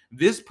 hey,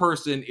 this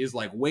person is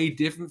like way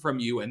different from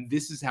you. And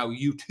this is how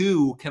you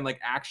two can like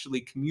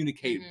actually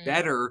communicate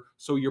better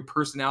so your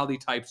personality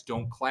types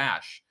don't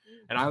clash.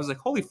 And I was like,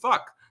 holy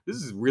fuck, this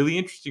is really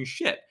interesting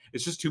shit.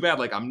 It's just too bad.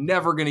 Like, I'm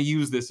never going to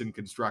use this in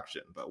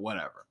construction, but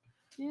whatever.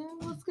 Yeah,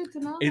 well, it's good to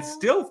know. It's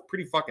still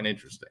pretty fucking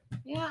interesting.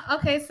 Yeah.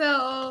 Okay.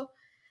 So,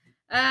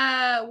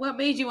 what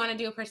made you want to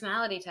do a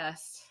personality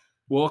test?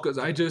 Well, because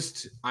I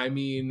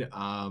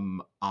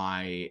am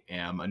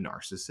a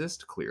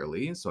narcissist,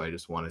 clearly, so I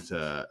just wanted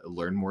to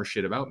learn more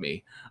shit about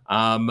me.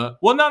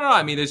 Well, no,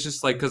 I mean, it's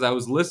just like, because I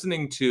was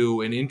listening to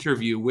an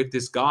interview with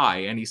this guy,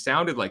 and he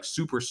sounded like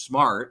super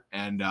smart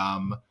and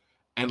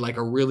like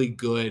a really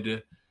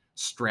good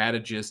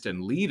strategist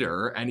and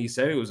leader, and he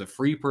said it was a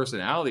free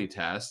personality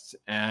test,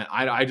 and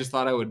I just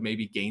thought I would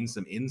maybe gain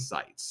some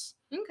insights.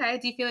 Okay.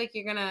 Do you feel like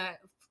you're gonna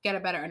get a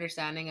better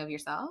understanding of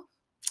yourself?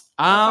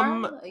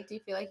 Like, do you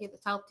feel like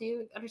it's helped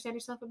you understand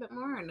yourself a bit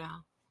more or no?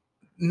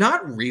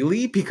 Not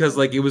really, because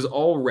like it was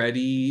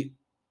already,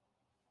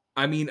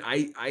 I mean,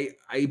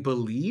 I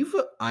believe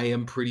I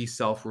am pretty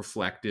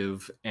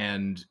self-reflective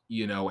and,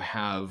 you know,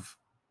 have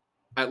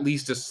at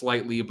least a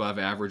slightly above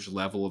average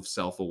level of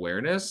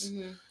self-awareness.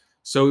 Mm-hmm.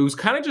 So it was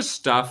kind of just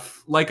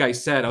stuff, like I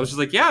said, I was just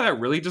like, yeah, that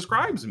really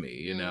describes me,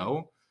 you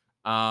know?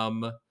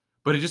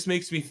 But it just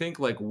makes me think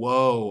like,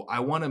 whoa, I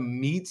want to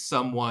meet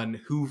someone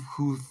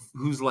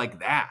who's like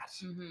that,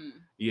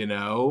 you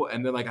know?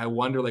 And then like, I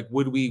wonder like,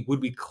 would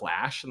we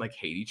clash and like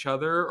hate each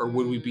other, or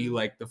would we be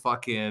like the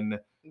fucking,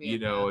 you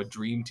know, a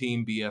dream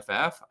team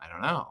BFF? I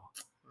don't know.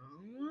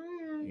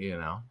 You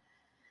know?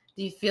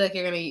 Do you feel like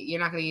you're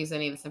not gonna use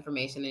any of this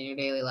information in your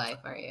daily life,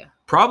 are you?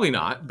 Probably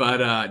not,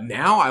 but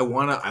now I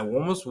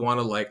almost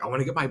wanna I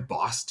wanna get my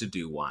boss to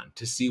do one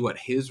to see what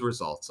his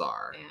results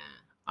are.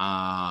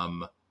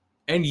 Yeah.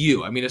 And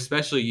you, I mean,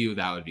 especially you,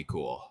 that would be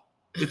cool.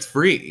 It's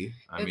free.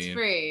 It's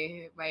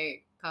free. It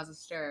might cause a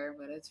stir,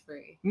 but it's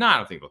free. No, I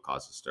don't think it'll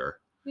cause a stir.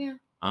 Yeah.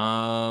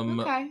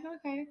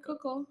 Okay,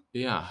 cool.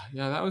 Yeah,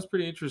 that was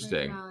pretty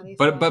interesting. Personality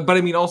But stuff.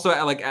 I mean, also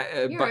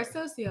You're but a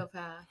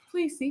sociopath.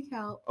 Please seek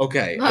help.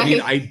 okay, I mean,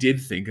 Like- I did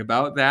think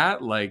about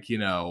that.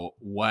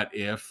 What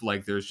if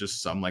there's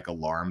just some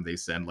alarm they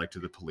send to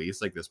the police,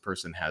 this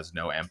person has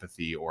no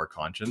empathy or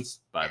conscience,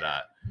 but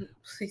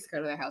Please go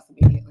to their house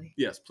immediately.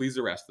 yes, please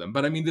arrest them.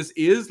 But I mean, this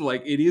is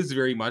it is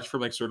very much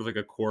from sort of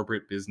a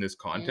corporate business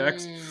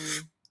context.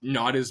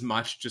 Not as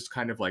much just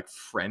kind of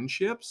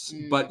friendships,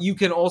 but you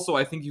can also,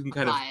 I think you can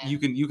kind Apply of it.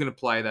 you can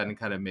apply that and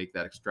kind of make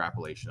that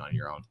extrapolation on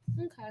your own.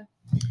 Okay.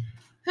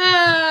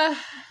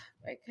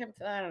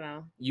 I don't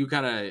know. You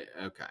kind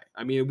of okay.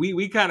 I mean,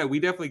 we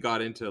definitely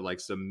got into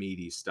some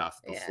meaty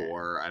stuff Yeah.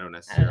 before. I don't I don't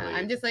necessarily. know.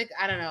 I'm just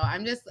I don't know.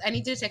 I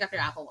need to take off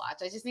your Apple Watch.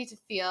 I just need to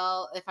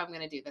feel if I'm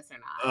gonna do this or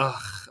not.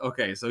 Ugh.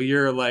 Okay, so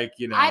you're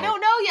I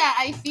don't know yet.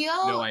 I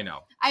feel. No, I know.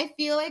 I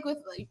feel with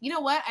you know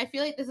what? I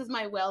feel like this is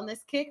my wellness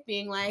kick,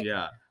 being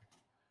Yeah.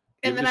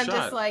 and Give then it I'm a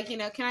just shot.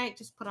 can I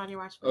just put on your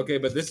watch? Please? Okay,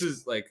 but this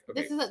is okay.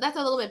 That's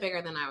a little bit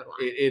bigger than I would want.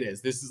 It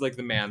is. This is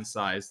the man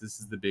size. This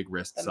is the big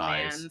wrist The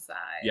size. man size.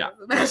 Yeah.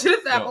 Imagine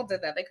if No. Apple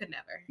did that. They could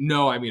never.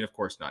 No, I mean, of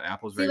course not.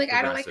 Apple's See, very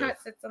I don't like how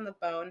progressive. it sits on the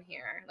bone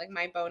here.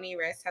 My bony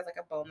wrist has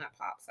a bone that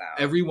pops out.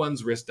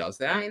 Everyone's wrist does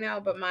that. I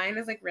know, but mine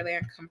is really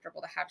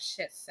uncomfortable to have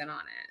shit sit on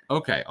it.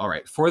 Okay, all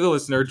right. For the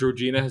listener,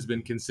 Georgina has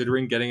been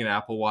considering getting an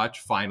Apple Watch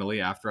finally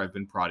after I've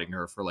been prodding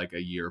her for a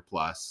year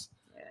plus.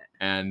 Yeah.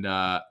 And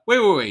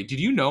wait. Did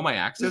you know my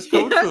access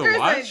code for Of the course I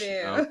watch?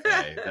 do.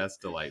 Okay, that's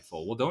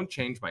delightful. Well, don't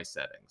change my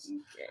settings.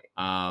 Okay.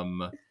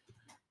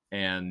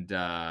 And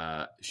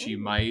she Ooh.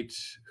 might,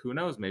 who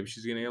knows, maybe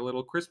she's getting a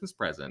little Christmas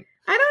present.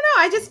 I don't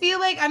know. I just feel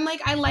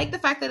I like the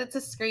fact that it's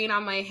a screen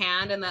on my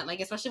hand and that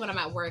especially when I'm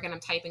at work and I'm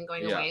typing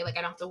going Yeah. away, I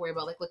don't have to worry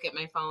about look at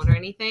my phone or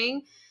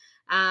anything.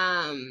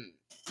 And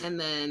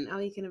then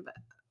you can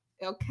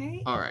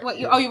okay. All right. What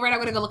you're not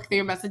gonna go look through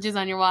your messages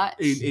on your watch?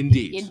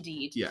 Indeed.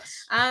 Indeed.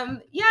 Yes.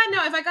 Yeah,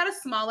 no, if I got a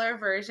smaller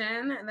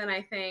version, then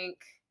I think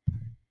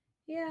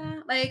yeah.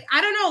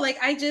 I don't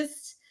know,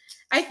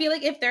 I feel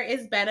if there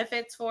is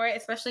benefits for it,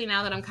 especially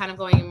now that I'm kind of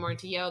going more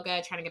into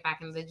yoga, trying to get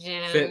back into the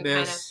gym,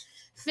 Fitness.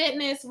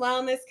 fitness,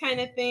 wellness kind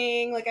of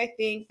thing. I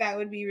think that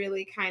would be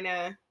really kind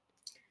of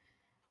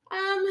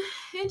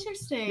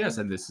interesting. Yes,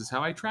 and this is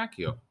how I track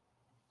you.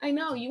 I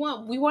know we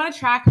want to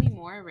track me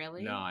more,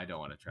 really. No, I don't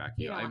want to track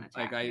You you. don't wanna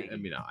track me. I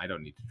mean, no, I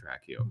don't need to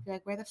track you.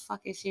 Where the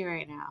fuck is she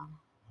right now?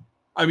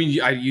 I mean,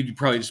 you'd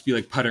probably just be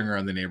putting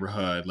around the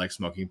neighborhood,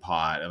 smoking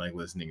pot and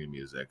listening to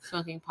music.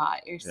 Smoking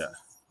pot. You're Yeah.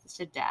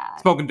 such a dad.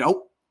 Smoking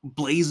dope,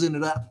 blazing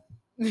it up.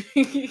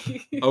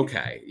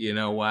 Okay, you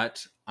know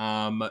what?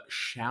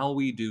 Shall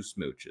we do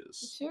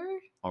smooches? Sure.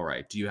 All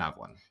right. Do you have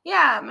one?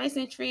 Yeah, my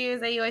smooch for you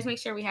is that you always make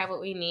sure we have what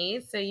we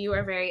need. So you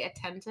are very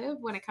attentive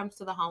when it comes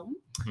to the home.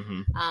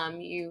 Mm-hmm.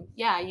 You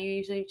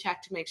usually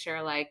check to make sure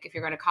if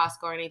you're going to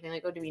Costco or anything,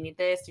 oh, do we need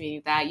this? Do we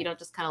need that? You don't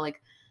just kind of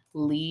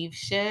leave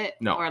shit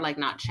No. or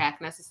not check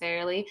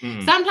necessarily.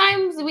 Mhm.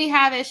 Sometimes we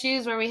have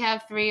issues where we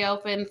have 3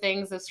 open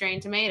things of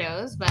strained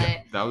tomatoes,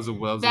 but That was a that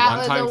one-time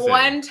was a thing.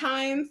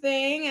 one-time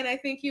thing, and I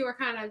think you were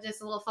kind of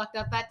just a little fucked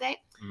up that day.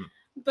 Mhm.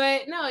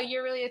 But no,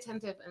 you're really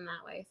attentive in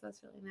that way, so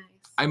that's really nice.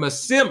 I'm a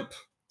simp.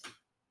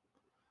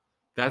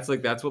 That's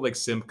what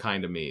simp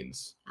kind of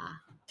means.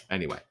 Ah.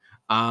 Anyway,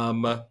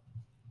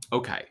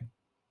 okay.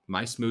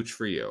 My smooch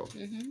for you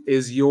Mm-hmm.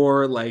 is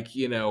your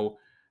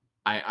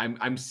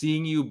I'm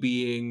seeing you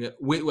being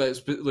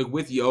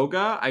with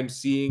yoga. I'm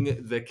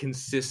seeing the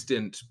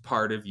consistent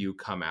part of you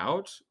come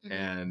out, Mhm.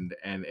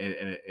 and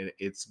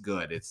it's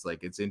good. It's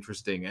it's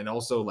interesting, and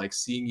also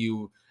seeing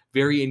you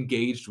very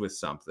engaged with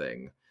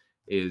something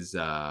is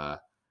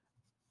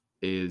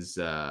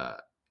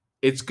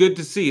it's good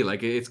to see.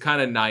 It's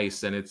kind of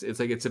nice, and it's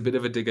it's a bit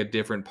of a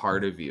different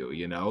part of you,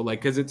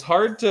 because it's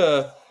hard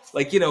to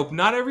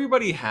not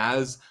everybody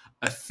has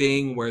a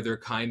thing where they're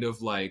kind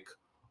of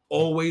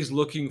always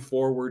looking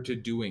forward to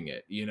doing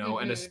it, and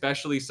Mhm.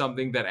 especially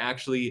something that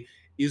actually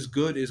is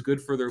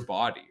good for their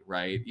body,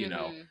 right?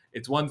 Mhm.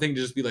 It's one thing to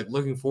just be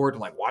looking forward to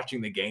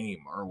watching the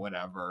game or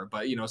whatever,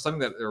 but something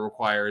that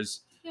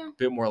requires Yeah. a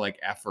bit more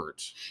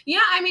effort.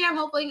 Yeah, I mean, I'm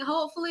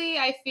hopefully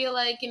I feel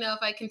if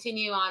I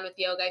continue on with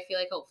yoga, I feel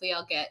hopefully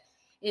I'll get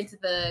into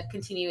the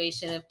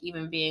continuation of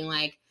even being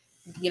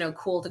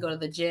cool to go to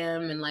the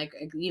gym and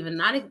even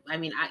not, I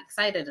mean,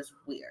 excited is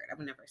weird. I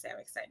would never say I'm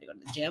excited to go to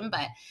the gym,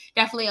 but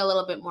definitely a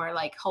little bit more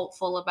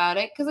hopeful about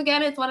it. Cause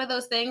again, it's one of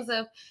those things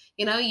of,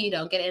 you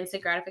don't get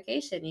instant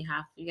gratification. You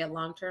get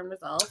long-term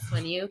results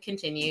when you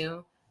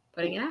continue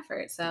putting in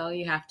effort. So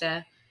you have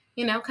to,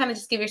 kind of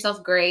just give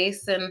yourself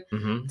grace and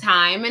Mm-hmm.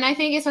 time. And I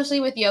think especially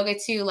with yoga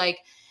too,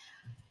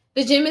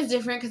 The gym is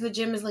different because the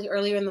gym is like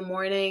earlier in the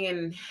morning,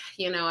 and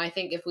I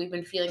think if we've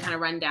been feeling kind of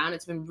run down,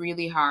 it's been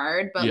really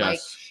hard. But like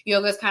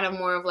yoga is kind of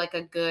more of like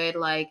a good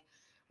like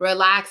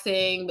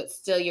relaxing, but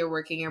still you're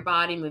working your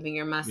body, moving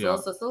your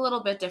muscles, so it's a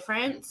little bit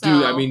different. So,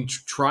 dude, I mean,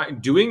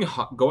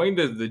 going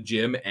to the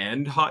gym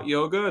and hot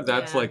yoga,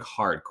 that's like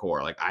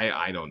hardcore. Like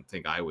I don't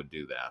think I would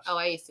do that. Oh,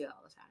 I used to do that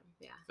all the time.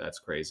 Yeah, that's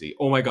crazy.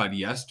 Oh my god,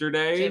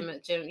 yesterday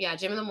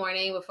gym in the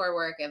morning before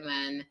work, and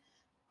then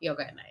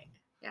yoga at night.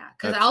 Yeah,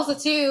 because also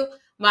too,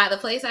 the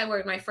place I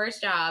worked, my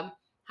first job,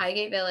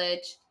 Highgate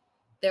Village,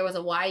 there was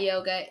a Y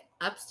yoga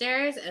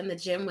upstairs and the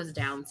gym was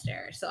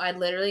downstairs. So I'd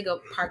literally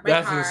go park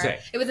my car. Insane.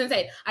 It was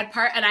insane. I'd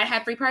park, and I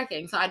had free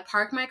parking. So I'd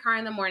park my car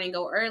in the morning,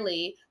 go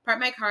early, park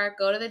my car,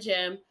 go to the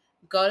gym,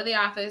 go to the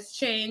office,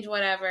 change,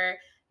 whatever,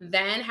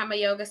 then have my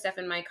yoga stuff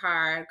in my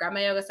car, grab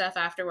my yoga stuff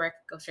after work,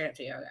 go straight up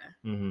to yoga.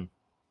 Mm-hmm.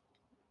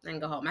 And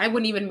go home. I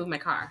wouldn't even move my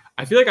car.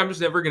 I feel like I'm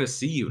just never going to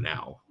see you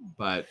now.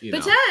 But,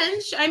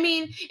 I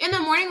mean, in the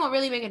morning won't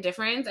really make a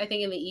difference. I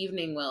think in the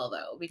evening will,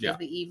 though. Because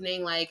the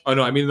evening, like... Oh,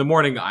 no. I mean, in the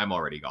morning, I'm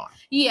already gone.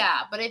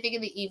 Yeah. But I think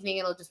in the evening,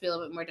 it'll just be a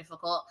little bit more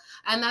difficult.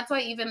 And that's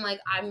why even, like,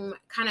 I'm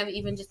kind of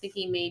even just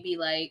thinking maybe,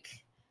 like...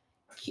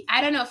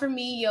 I don't know. For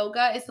me,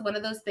 yoga is one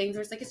of those things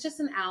where it's like, it's just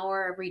an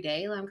hour every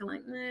day. Like, I'm kind of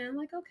like, nah. I'm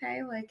like,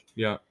 okay. Like...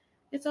 Yeah.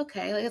 It's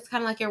okay. Like, it's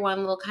kind of like your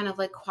one little kind of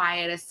like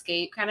quiet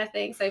escape kind of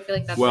thing. So I feel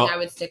like that's something I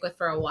would stick with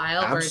for a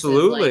while.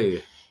 Absolutely.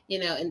 Versus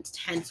like,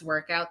 intense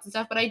workouts and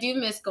stuff. But I do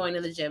miss going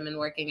to the gym and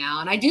working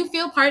out. And I do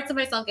feel parts of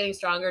myself getting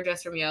stronger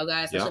just from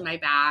yoga, especially my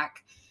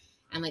back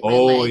and like my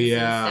legs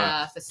and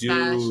stuff,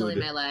 especially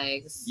my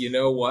legs. You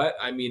know what?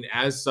 I mean,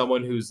 as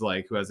someone who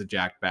has a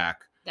jacked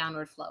back,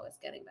 downward flow is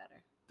getting better.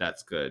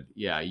 That's good.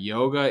 Yeah,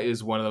 yoga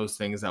is one of those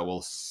things that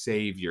will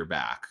save your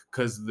back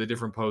because the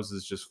different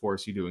poses just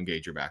force you to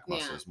engage your back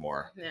muscles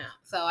more. Yeah.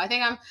 So I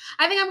think I'm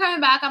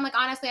coming back. I'm like,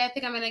 honestly, I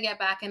think I'm gonna get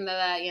back into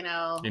that,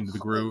 into the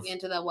groove,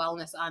 into the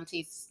wellness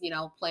auntie,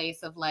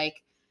 place of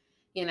like,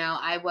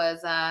 I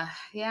was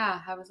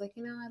like,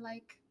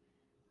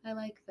 I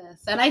like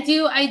this, and I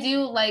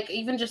do like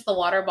even just the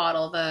water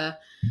bottle, the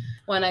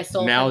one I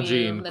stole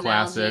Nalgene, from you, the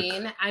classic.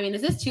 Nalgene. I mean,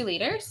 is this 2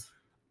 liters?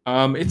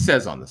 It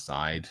says on the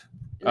side.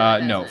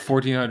 No,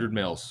 1,400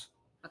 mils.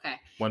 Okay.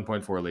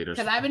 1.4 liters.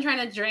 Because I've been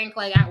trying to drink,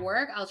 like, at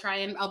work.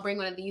 I'll bring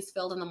one of these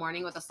filled in the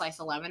morning with a slice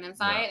of lemon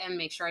inside and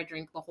make sure I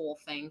drink the whole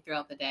thing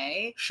throughout the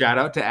day. Shout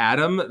out to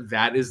Adam.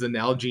 That is the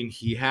Nalgene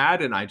he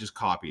had, and I just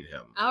copied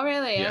him. Oh,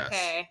 really? Yes.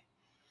 Okay.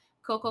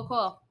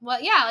 Cool.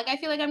 Well, yeah, like, I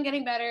feel like I'm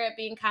getting better at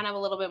being kind of a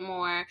little bit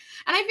more. And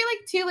I feel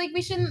like, too, like,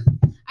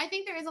 I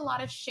think there is a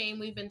lot of shame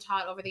we've been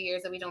taught over the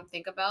years that we don't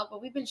think about,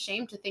 but we've been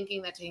shamed to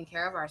thinking that taking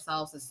care of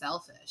ourselves is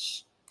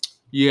selfish.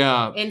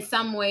 Yeah. In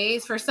some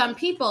ways, for some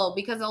people,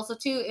 because also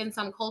too, in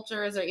some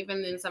cultures or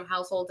even in some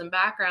households and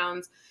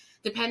backgrounds,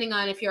 depending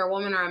on if you're a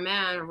woman or a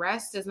man,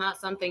 rest is not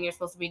something you're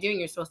supposed to be doing.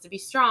 You're supposed to be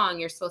strong.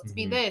 You're supposed to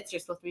be this.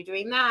 You're supposed to be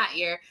doing that.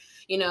 You're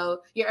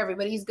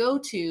everybody's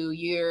go-to.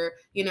 You're,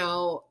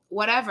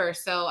 whatever.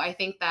 So I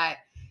think that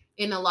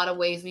in a lot of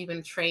ways, we've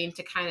been trained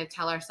to kind of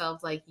tell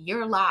ourselves, like,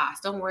 you're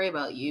last. Don't worry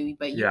about you,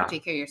 but you can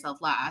take care of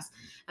yourself last.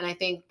 And I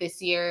think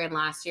this year and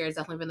last year has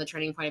definitely been the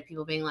turning point of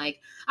people being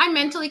like, I'm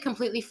mentally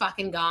completely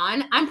fucking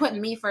gone. I'm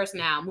putting me first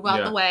now. Move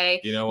out the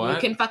way. You know what? You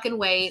can fucking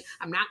wait.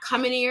 I'm not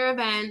coming to your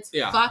event.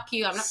 Fuck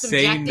you. I'm not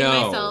subjecting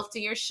myself to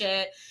your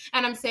shit.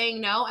 And I'm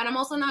saying no. And I'm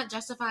also not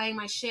justifying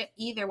my shit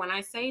either when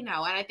I say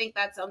no. And I think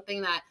that's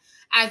something that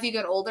as you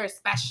get older,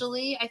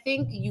 especially, I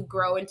think you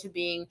grow into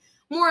being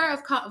more of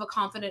a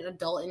confident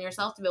adult in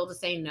yourself to be able to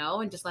say no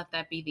and just let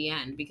that be the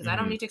end, because I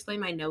don't need to explain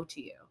my no to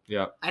you.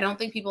 Yeah. I don't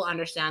think people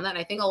understand that. And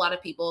I think a lot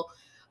of people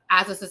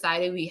as a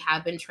society, we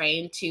have been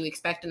trained to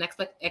expect an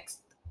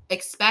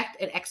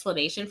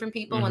explanation from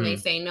people when they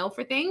say no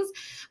for things.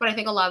 But I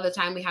think a lot of the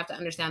time we have to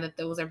understand that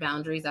those are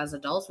boundaries as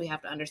adults. We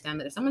have to understand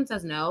that if someone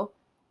says no,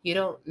 you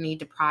don't need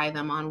to pry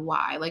them on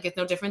why. Like, it's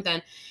no different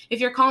than if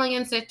you're calling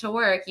in sick to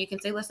work, you can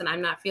say, listen,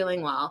 I'm not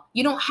feeling well.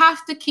 You don't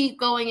have to keep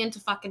going into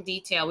fucking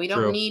detail. We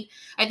don't need,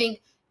 I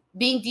think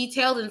being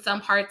detailed in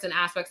some parts and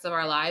aspects of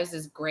our lives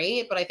is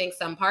great. But I think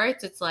some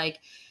parts, it's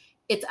like,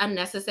 it's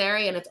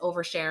unnecessary and it's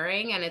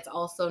oversharing, and it's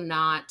also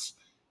not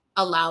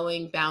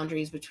allowing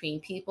boundaries between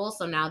people.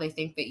 So now they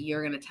think that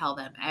you're going to tell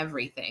them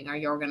everything, or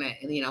you're going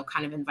to,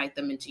 kind of invite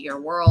them into your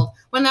world,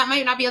 when that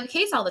might not be the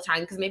case all the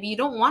time, because maybe you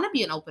don't want to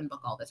be an open book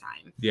all the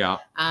time. Yeah.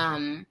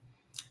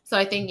 So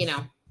I think,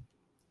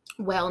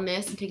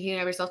 wellness and taking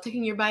care of yourself,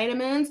 taking your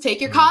vitamins,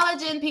 take your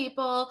collagen,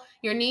 people.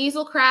 Your knees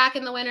will crack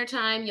in the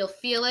wintertime. You'll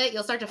feel it.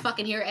 You'll start to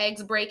fucking hear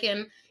eggs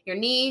breaking your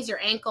knees, your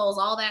ankles,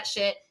 all that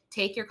shit.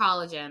 Take your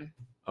collagen.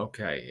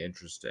 Okay,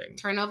 interesting.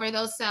 Turn over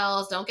those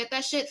cells. Don't get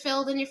that shit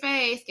filled in your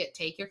face.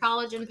 Take your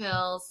collagen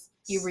pills.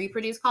 You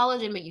reproduce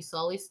collagen, but you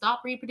slowly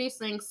stop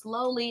reproducing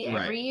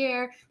every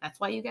year. That's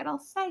why you get all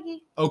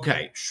saggy.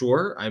 Okay,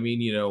 sure. I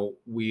mean,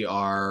 we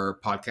are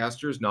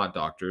podcasters, not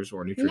doctors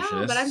or nutritionists.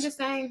 No, but I'm just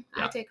saying,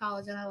 I take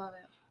collagen. I love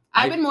it.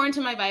 I've been more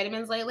into my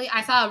vitamins lately.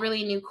 I saw a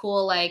really new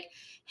cool,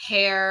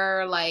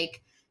 hair,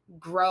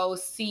 grow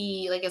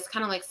sea. It's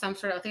kind of like some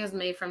sort of, I think it was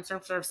made from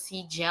some sort of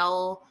sea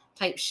gel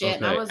type shit.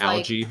 And I was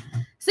algae. like,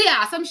 so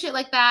yeah, some shit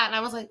like that. And I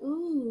was like,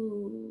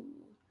 ooh,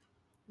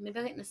 maybe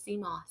I'll get into sea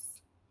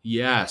moss.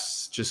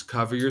 Yes, just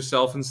cover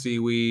yourself in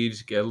seaweed,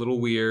 get a little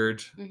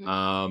weird.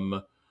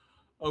 Mhm.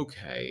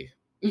 Okay.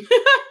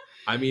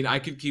 I mean, I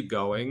could keep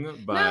going, No,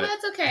 but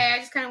that's okay. I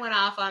just kind of went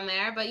off on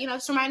there. But,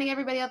 just reminding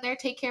everybody out there,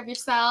 take care of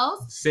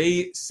yourselves.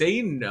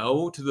 say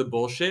no to the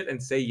bullshit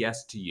and say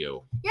yes to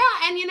you. Yeah,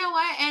 and you know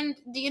what? And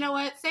you know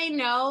what? Say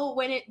no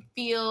when it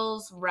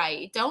feels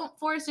right. Don't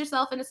force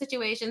yourself into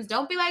situations.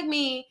 Don't be like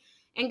me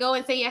and go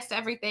and say yes to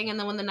everything. And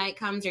then when the night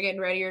comes, you're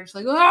getting ready. You're just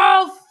like,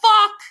 oh,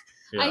 fuck.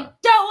 Yeah. I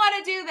don't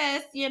want to do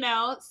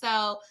this,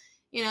 So,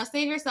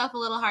 save yourself a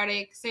little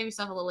heartache. Save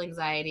yourself a little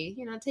anxiety.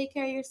 Take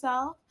care of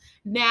yourself.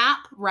 Nap,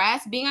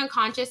 rest. Being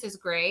unconscious is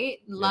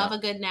great. Love a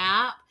good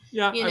nap.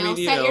 Yeah,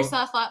 Set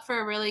yourself up for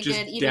a really just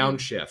good even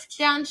downshift.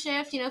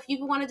 Downshift. If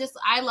you want to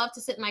I love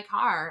to sit in my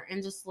car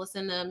and just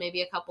listen to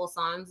maybe a couple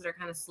songs that are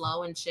kind of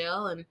slow and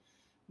chill. And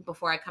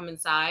before I come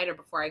inside or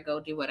before I go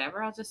do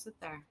whatever, I'll just sit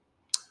there.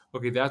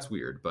 Okay, that's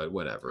weird, but I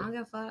whatever. don't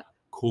give a fuck.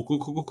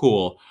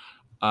 Cool.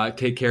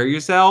 Take care of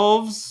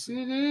yourselves.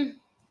 Mm-hmm.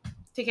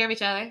 Take care of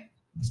each other.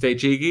 Stay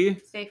cheeky.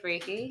 Stay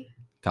freaky.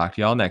 Talk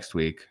to y'all next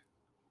week.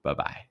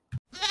 Bye-bye.